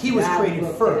 Right. He was created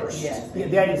first. Yes. The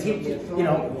idea is the authority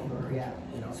over her, yeah.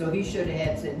 So he should have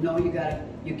had said, no,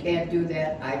 you can't do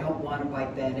that. I don't want to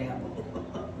bite that apple.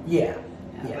 Yeah.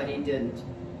 But he didn't.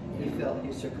 He felt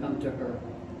he succumbed to her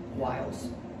wiles.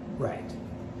 Right.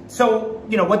 So,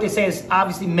 what they say is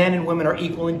obviously men and women are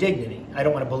equal in dignity. I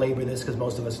don't want to belabor this because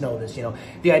most of us know this,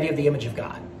 the idea of the image of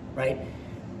God, right?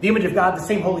 The image of God, the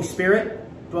same Holy Spirit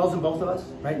dwells in both of us,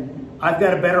 right? I've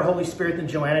got a better Holy Spirit than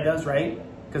Joanna does, right?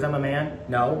 Because I'm a man?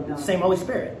 No. Same Holy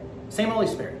Spirit. Same Holy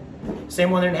Spirit.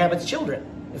 Same one that inhabits children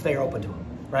if they are open to him,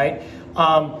 right?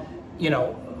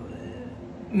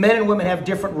 Men and women have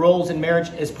different roles in marriage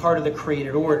as part of the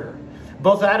created order.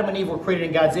 Both Adam and Eve were created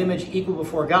in God's image, equal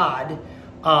before God.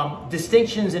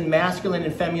 Distinctions in masculine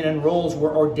and feminine roles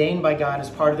were ordained by God as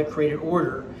part of the created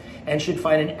order and should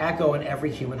find an echo in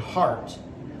every human heart.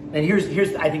 And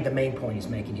here's I think the main point he's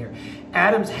making here.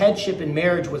 Adam's headship in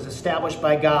marriage was established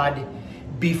by God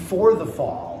before the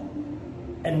fall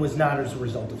and was not as a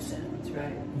result of sin. That's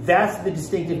right. That's the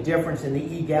distinctive difference in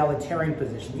the egalitarian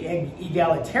position. The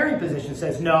egalitarian position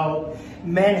says, no,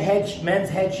 men's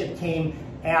headship came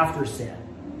after sin.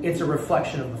 It's a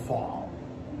reflection of the fall.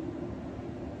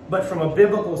 But from a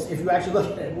biblical, if you actually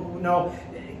look at it, no,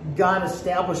 God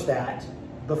established that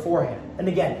beforehand. And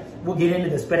again, we'll get into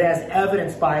this, but as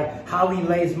evidenced by how he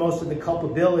lays most of the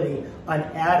culpability on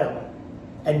Adam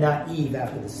and not Eve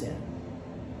after the sin.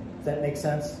 Does that make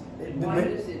sense? Why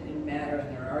does it matter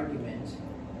in their argument?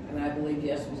 And I believe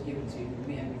yes was given to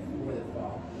man before the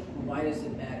fall. Why does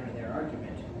it matter in their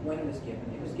argument? When it was given,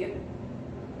 it was given.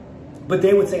 But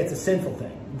they would say it's a sinful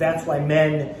thing. That's why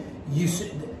men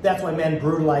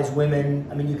brutalize women.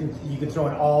 I mean, you can throw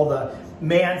in all the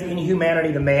man's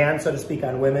inhumanity to man, so to speak,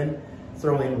 on women.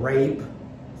 Throw in rape,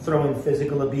 throw in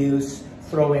physical abuse,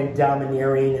 throw in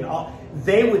domineering, and all.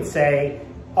 They would say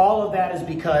all of that is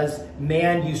because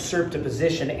man usurped a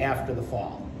position after the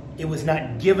fall. It was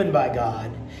not given by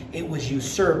God. It was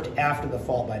usurped after the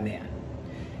fall by man.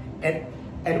 And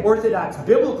an orthodox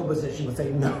biblical position would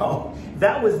say, no,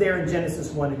 that was there in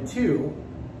Genesis 1 and 2,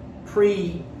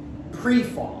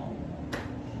 pre-fall.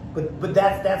 But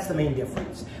that's the main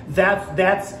difference.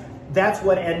 That's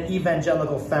what an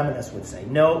evangelical feminist would say.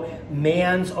 No,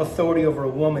 man's authority over a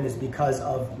woman is because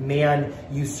of man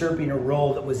usurping a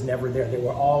role that was never there. They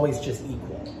were always just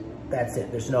equal. That's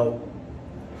it. There's no...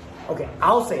 Okay,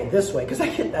 I'll say it this way, because I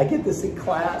get this in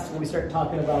class when we start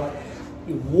talking about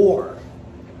war.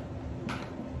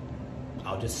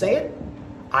 I'll just say it.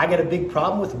 I got a big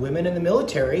problem with women in the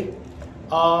military,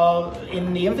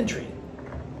 in the infantry.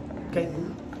 Okay,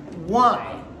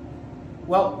 why?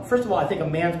 Well, first of all, I think a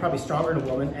man's probably stronger than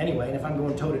a woman anyway, and if I'm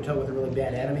going toe-to-toe with a really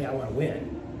bad enemy, I want to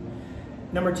win.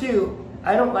 Number two,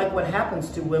 I don't like what happens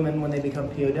to women when they become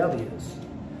POWs.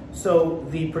 So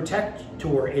the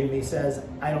protector in me says,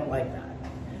 I don't like that.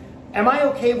 Am I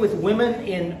okay with women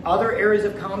in other areas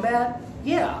of combat?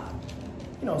 Yeah.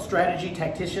 You know, strategy,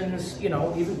 tacticians, you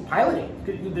know, even piloting.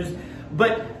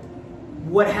 But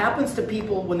what happens to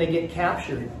people when they get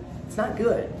captured, it's not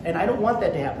good. And I don't want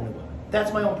that to happen to women.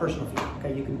 That's my own personal view.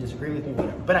 Okay, you can disagree with me,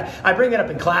 whatever. But I bring that up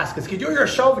in class because you're a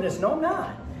chauvinist. No, I'm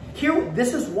not.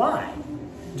 This is why.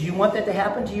 Do you want that to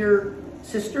happen to your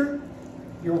sister,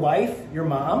 your wife, your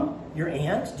mom, your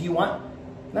aunt? Do you want?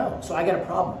 No. So I got a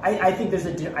problem. I think there's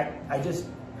I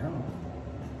don't know.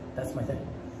 That's my thing.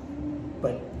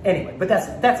 But anyway, but that's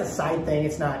a side thing.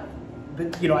 It's not.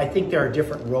 But you know, I think there are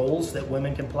different roles that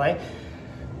women can play.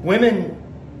 Women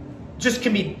just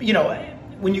can be, you know,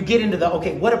 when you get into the,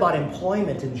 okay, what about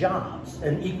employment and jobs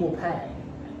and equal pay?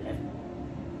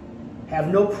 Have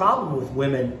no problem with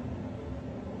women,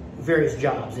 various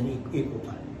jobs and equal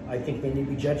pay. I think they need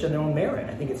to be judged on their own merit.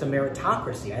 I think it's a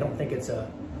meritocracy. I don't think it's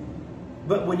a,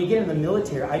 but when you get in the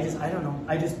military, I don't know.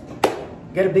 I just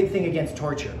got a big thing against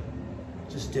torture.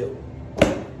 Just do.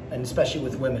 And especially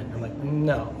with women. I'm like,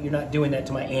 no, you're not doing that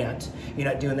to my aunt. You're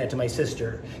not doing that to my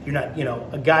sister. You're not, you know,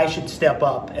 a guy should step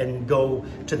up and go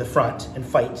to the front and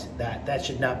fight that. That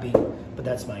should not be, but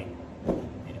that's mine.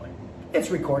 Anyway, it's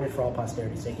recorded for all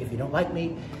posterity's sake. If you don't like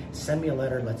me, send me a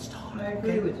letter. Let's talk. I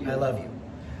agree with you. I love you.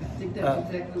 I think that's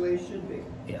exactly the way it should be.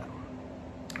 Yeah.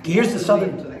 Here's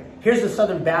the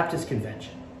Southern Baptist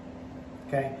Convention.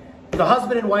 Okay? The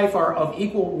husband and wife are of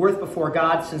equal worth before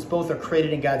God since both are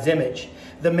created in God's image.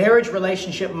 The marriage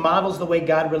relationship models the way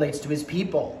God relates to his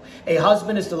people. A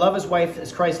husband is to love his wife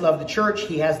as Christ loved the church.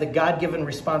 He has the God-given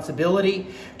responsibility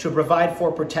to provide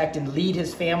for, protect, and lead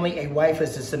his family. A wife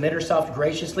is to submit herself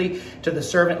graciously to the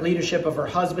servant leadership of her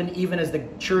husband, even as the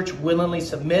church willingly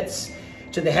submits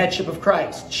to the headship of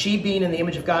Christ. She, being in the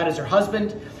image of God, is her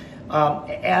husband,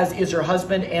 as is her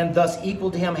husband, and thus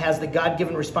equal to him, has the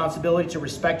God-given responsibility to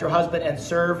respect her husband and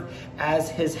serve as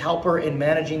his helper in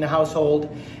managing the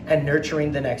household and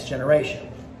nurturing the next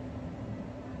generation.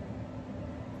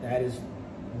 That is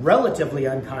relatively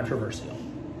uncontroversial.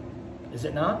 Is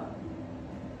it not?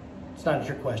 It's not a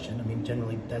trick question. I mean,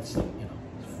 generally, that's, you know,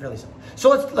 it's really simple.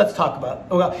 So let's talk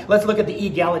about, let's look at the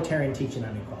egalitarian teaching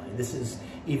on equality. This is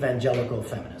evangelical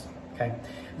feminism, okay?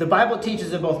 The Bible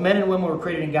teaches that both men and women were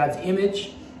created in God's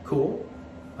image. Cool.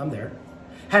 I'm there.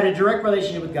 Had a direct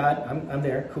relationship with God. I'm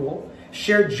there. Cool.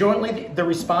 Shared jointly the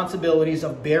responsibilities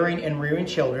of bearing and rearing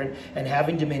children and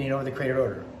having dominion over the created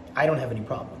order. I don't have any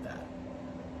problem with that.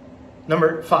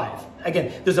 Number 5.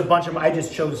 Again, there's a bunch of them. I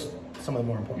just chose some of the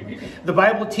more important ones. The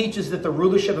Bible teaches that the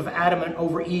rulership of Adam and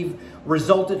over Eve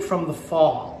resulted from the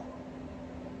fall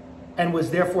and was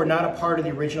therefore not a part of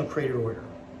the original created order.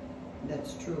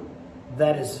 That's true.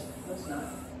 That is. That's not.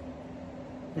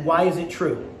 Why is it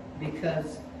true?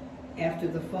 Because after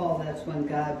the fall, that's when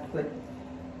God put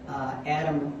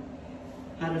Adam,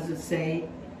 how does it say,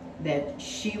 that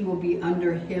she will be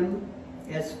under him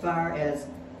as far as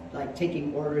like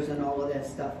taking orders and all of that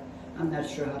stuff. I'm not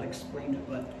sure how to explain it,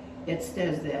 but it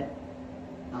says that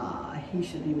he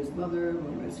should leave his mother.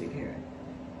 What was it here?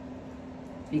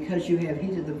 Because you have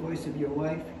heeded the voice of your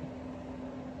wife.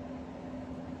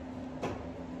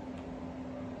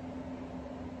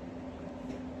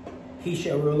 He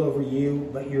shall rule over you,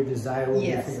 but your desire will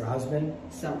be for your husband.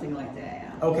 Something like that,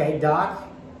 yeah. Okay, Doc,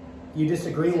 you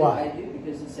disagree? Why? I do,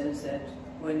 because it says that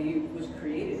when he was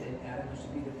created, that Adam was to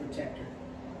be the protector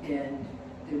and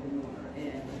the ruler.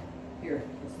 And here,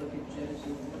 let's look at Genesis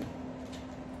 1.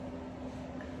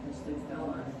 This thing fell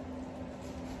on.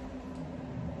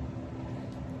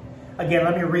 Again,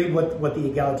 let me read what the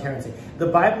egalitarians say. The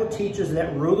Bible teaches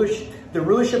that the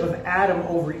rulership of Adam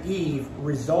over Eve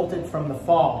resulted from the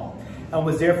fall and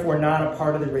was therefore not a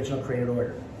part of the original created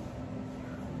order.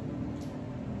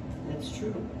 That's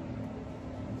true.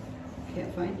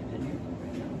 Can't find it in here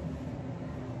right now.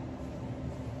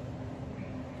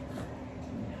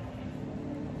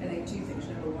 I think 2 things.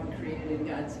 Number 1, created in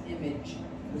God's image,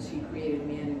 was he created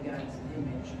man in God's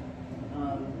image.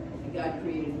 God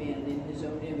created man in his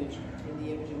own image. In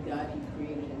the image of God, he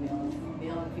created him,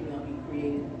 male and female, he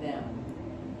created them.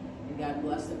 And God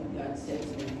blessed them, and God said to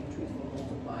them, be truthful,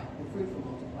 multiply, be fruitful,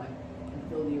 multiply, and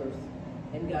fill the earth.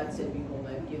 And God said, behold,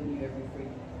 I have given you every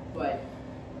free. But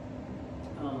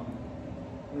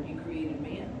when he created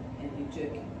man, and he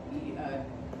took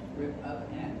rib of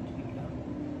Adam to become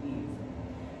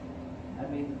Eve, I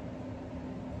mean...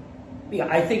 Yeah,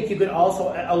 I think you could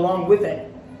also, along with it,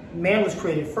 man was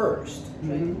created first.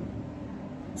 Mm-hmm.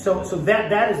 So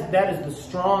that is the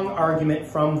strong argument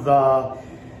from the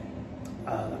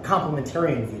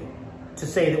complementarian view to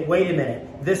say that, wait a minute,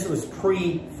 this was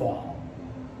pre-fall.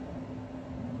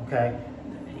 Okay?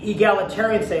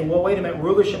 Egalitarians say, well, wait a minute,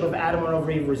 rulership of Adam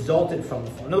over Eve resulted from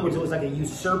the fall. In other words, it was like a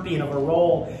usurping of a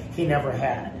role he never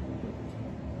had.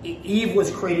 Eve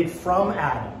was created from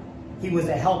Adam. He was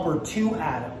a helper to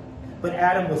Adam. But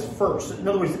Adam was first. In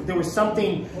other words, there was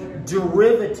something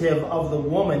derivative of the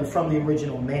woman from the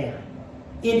original man,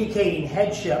 indicating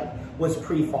headship was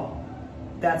pre-fall.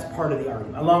 That's part of the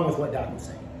argument, along with what Doc was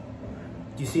saying.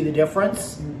 Do you see the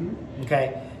difference? Mm-hmm.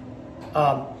 Okay.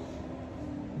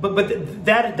 But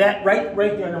that right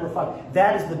there, number 5,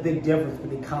 that is the big difference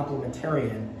between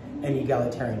complementarian and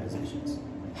egalitarian positions.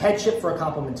 Headship for a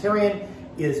complementarian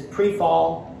is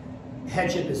pre-fall.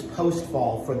 Headship is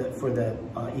post-fall for the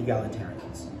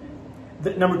egalitarians.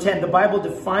 Number 10, the Bible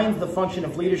defines the function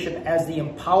of leadership as the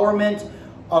empowerment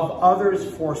of others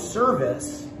for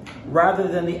service rather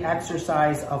than the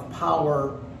exercise of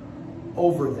power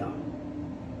over them.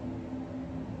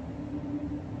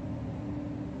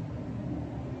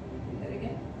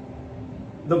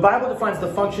 The Bible defines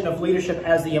the function of leadership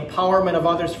as the empowerment of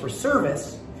others for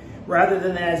service rather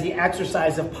than as the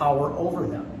exercise of power over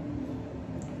them.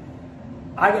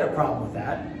 I got a problem with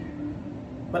that,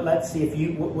 but let's see if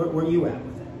you, where you at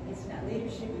with it? It's not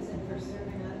leadership, isn't for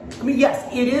serving others. I mean, yes,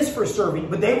 it is for serving,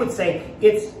 but they would say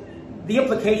it's, the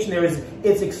implication there is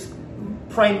it's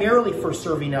primarily for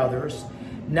serving others,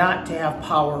 not to have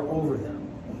power over them.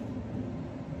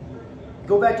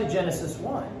 Go back to Genesis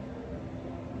 1.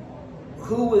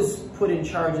 Who was put in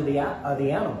charge of the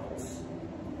animals?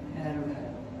 Adam.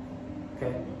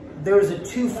 Okay. There's a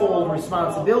twofold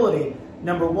responsibility.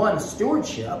 Number 1,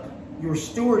 stewardship. You're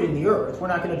stewarding the earth. We're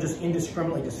not going to just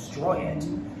indiscriminately destroy it.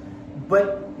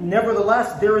 But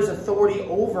nevertheless, there is authority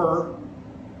over.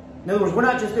 In other words, we're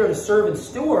not just there to serve and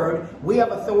steward. We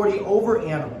have authority over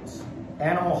animals.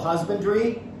 Animal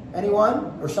husbandry,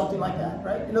 anyone? Or something like that,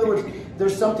 right? In other words,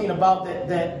 there's something about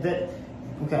that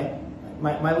okay.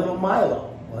 My little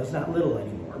Milo, well, he's not little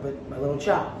anymore, but my little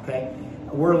child, okay?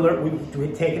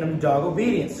 We've taken him to dog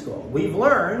obedience school. We've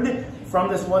learned from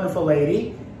this wonderful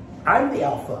lady, I'm the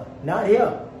alpha, not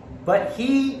him. But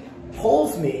he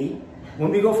pulls me when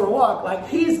we go for a walk like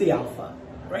he's the alpha,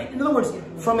 right? In other words,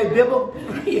 from a biblical,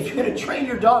 if you're going to train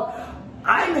your dog,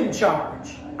 I'm in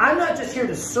charge. I'm not just here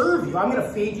to serve you. I'm going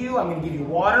to feed you. I'm going to give you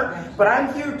water. But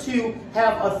I'm here to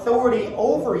have authority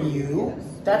over you.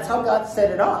 That's how God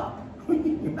set it up.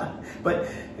 But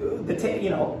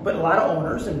but a lot of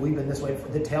owners, and we've been this way,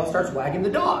 the tail starts wagging the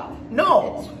dog.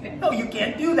 No, you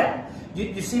can't do that.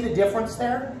 You see the difference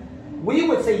there? We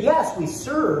would say, yes, we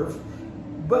serve,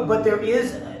 but there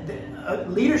is,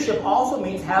 leadership also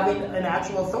means having an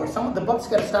actual authority. The buck's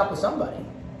got to stop with somebody.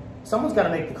 Someone's got to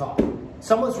make the call.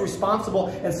 Someone's responsible,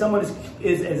 and someone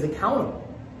is accountable.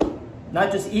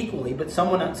 Not just equally, but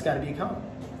someone else got to be accountable.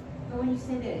 But when you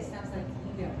say that, it sounds like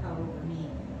you got power over me.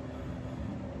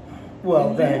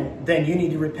 Well, then you need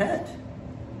to repent.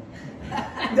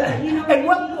 And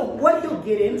what he'll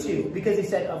get into, because he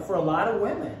said for a lot of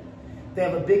women, they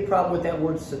have a big problem with that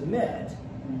word submit.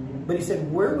 Mm-hmm. But he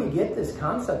said where we get this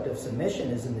concept of submission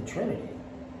is in the Trinity,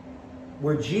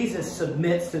 where Jesus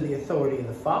submits to the authority of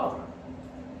the Father.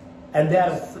 And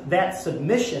that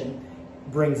submission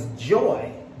brings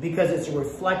joy because it's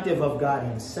reflective of God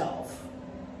himself.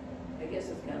 I guess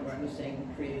it's kind of what I'm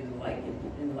saying, created in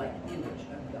the like image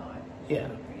of God. Yeah.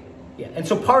 Yeah. And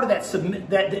so part of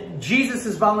that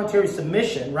Jesus' voluntary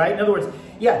submission, right? In other words,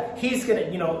 yeah, he's going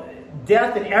to,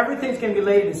 death and everything's going to be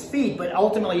laid at his feet, but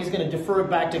ultimately he's going to defer it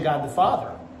back to God the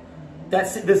Father.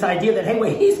 That's this idea that, hey,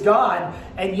 wait, he's God,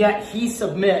 and yet he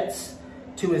submits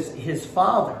to his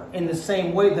Father in the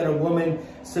same way that a woman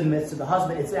submits to the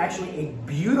husband. It's actually a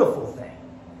beautiful thing,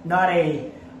 not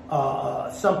a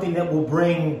something that will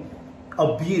bring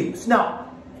abuse.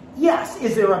 Now, yes,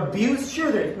 is there abuse?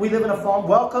 Sure, we live in a fallen.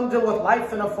 Welcome to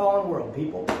life in a fallen world,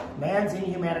 people. Man's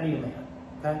inhumanity to man.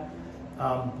 Okay,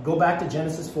 go back to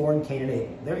Genesis 4 and Cain and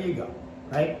Abel. There you go.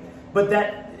 Right, but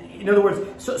that, in other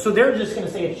words, so they're just going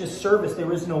to say it's just service.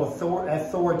 There is no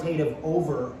authoritative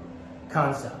over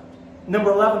concept.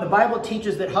 Number 11, the Bible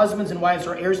teaches that husbands and wives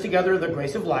are heirs together of the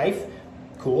grace of life.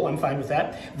 Cool, I'm fine with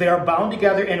that. They are bound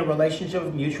together in a relationship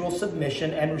of mutual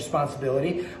submission and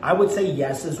responsibility. I would say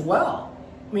yes as well.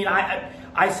 I mean,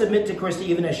 I submit to Christy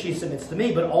even as she submits to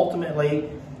me, but ultimately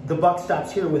the buck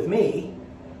stops here with me.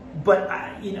 But,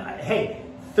 hey,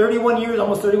 31 years,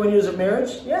 almost 31 years of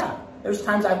marriage, yeah. There's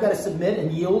times I've got to submit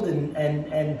and yield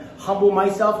and humble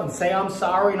myself and say I'm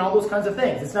sorry and all those kinds of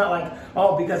things. It's not like,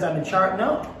 oh, because I'm in charge.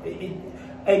 No.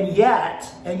 And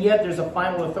yet there's a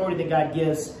final authority that God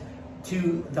gives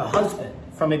to the husband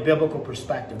from a biblical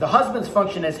perspective. The husband's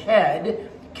function as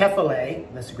head kephale,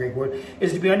 that's a Greek word,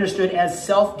 is to be understood as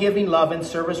self-giving love and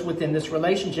service within this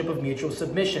relationship of mutual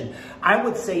submission. I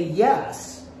would say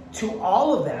yes to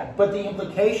all of that, but the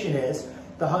implication is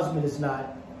the husband is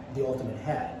not the ultimate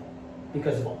head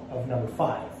because of number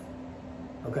 5.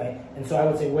 Okay? And so I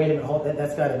would say, wait a minute,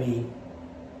 that's got to be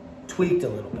tweaked a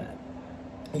little bit.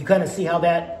 You kind of see how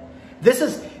that,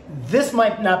 this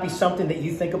might not be something that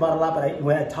you think about a lot, but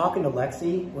when I'm talking to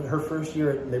Lexi, her first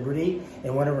year at Liberty,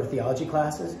 in one of her theology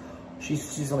classes,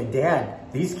 she's like,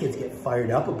 Dad, these kids get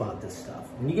fired up about this stuff.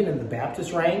 When you get into the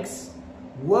Baptist ranks,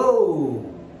 whoa,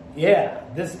 yeah,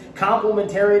 this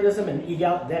complementarianism and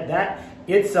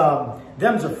it's,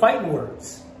 them's are fighting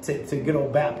words to good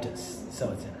old Baptists,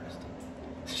 so it's interesting.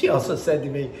 She also said to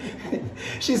me,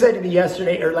 she said to me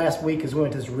yesterday or last week, because we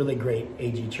went to this really great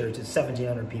AG church, it's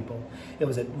 1,700 people. It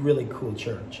was a really cool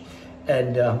church.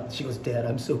 And she goes, Dad,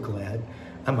 I'm so glad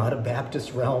I'm out of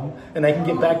Baptist realm and I can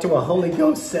get back to a Holy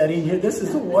Ghost setting here. This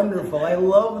is wonderful. I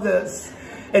love this.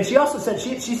 And she also said,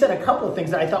 she said a couple of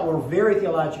things that I thought were very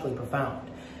theologically profound.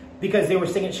 Because they were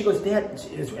singing, she goes, Dad,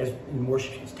 as in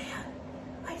worship, she goes, Dad,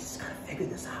 I just got to figure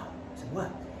this out. I said,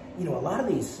 what? You know, a lot of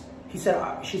these, she said,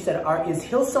 is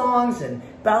Hillsongs and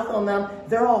Bethel and them,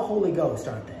 they're all Holy Ghost,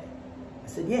 aren't they? I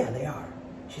said, yeah, they are.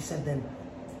 She said, then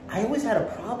I always had a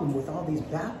problem with all these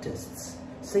Baptists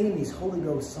singing these Holy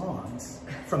Ghost songs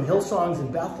from Hillsongs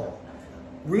and Bethel,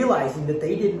 realizing that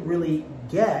they didn't really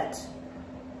get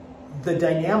the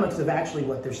dynamics of actually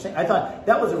what they're saying. I thought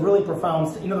that was a really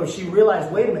profound, she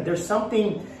realized, wait a minute, there's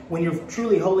something when you're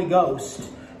truly Holy Ghost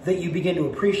that you begin to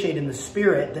appreciate in the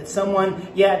Spirit, that someone,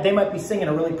 yeah, they might be singing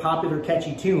a really popular,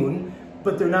 catchy tune,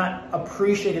 but they're not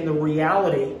appreciating the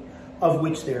reality of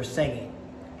which they're singing.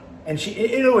 And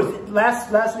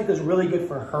last week was really good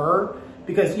for her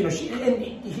because,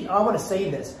 I want to say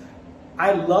this.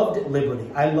 I loved Liberty.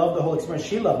 I loved the whole experience.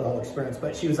 She loved the whole experience,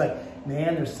 but she was like,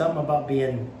 man, there's something about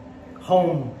being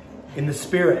home in the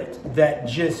Spirit that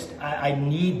just, I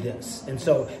need this. And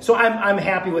so I'm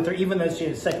happy with her, even though she's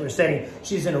in a secular setting.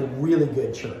 She's in a really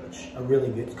good church,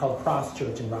 it's called Cross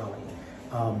Church in Raleigh.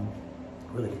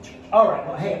 Really good church. All right,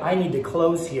 well, hey, I need to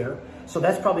close here. So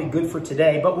that's probably good for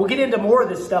today, but we'll get into more of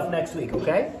this stuff next week,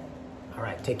 okay? All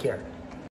right, take care.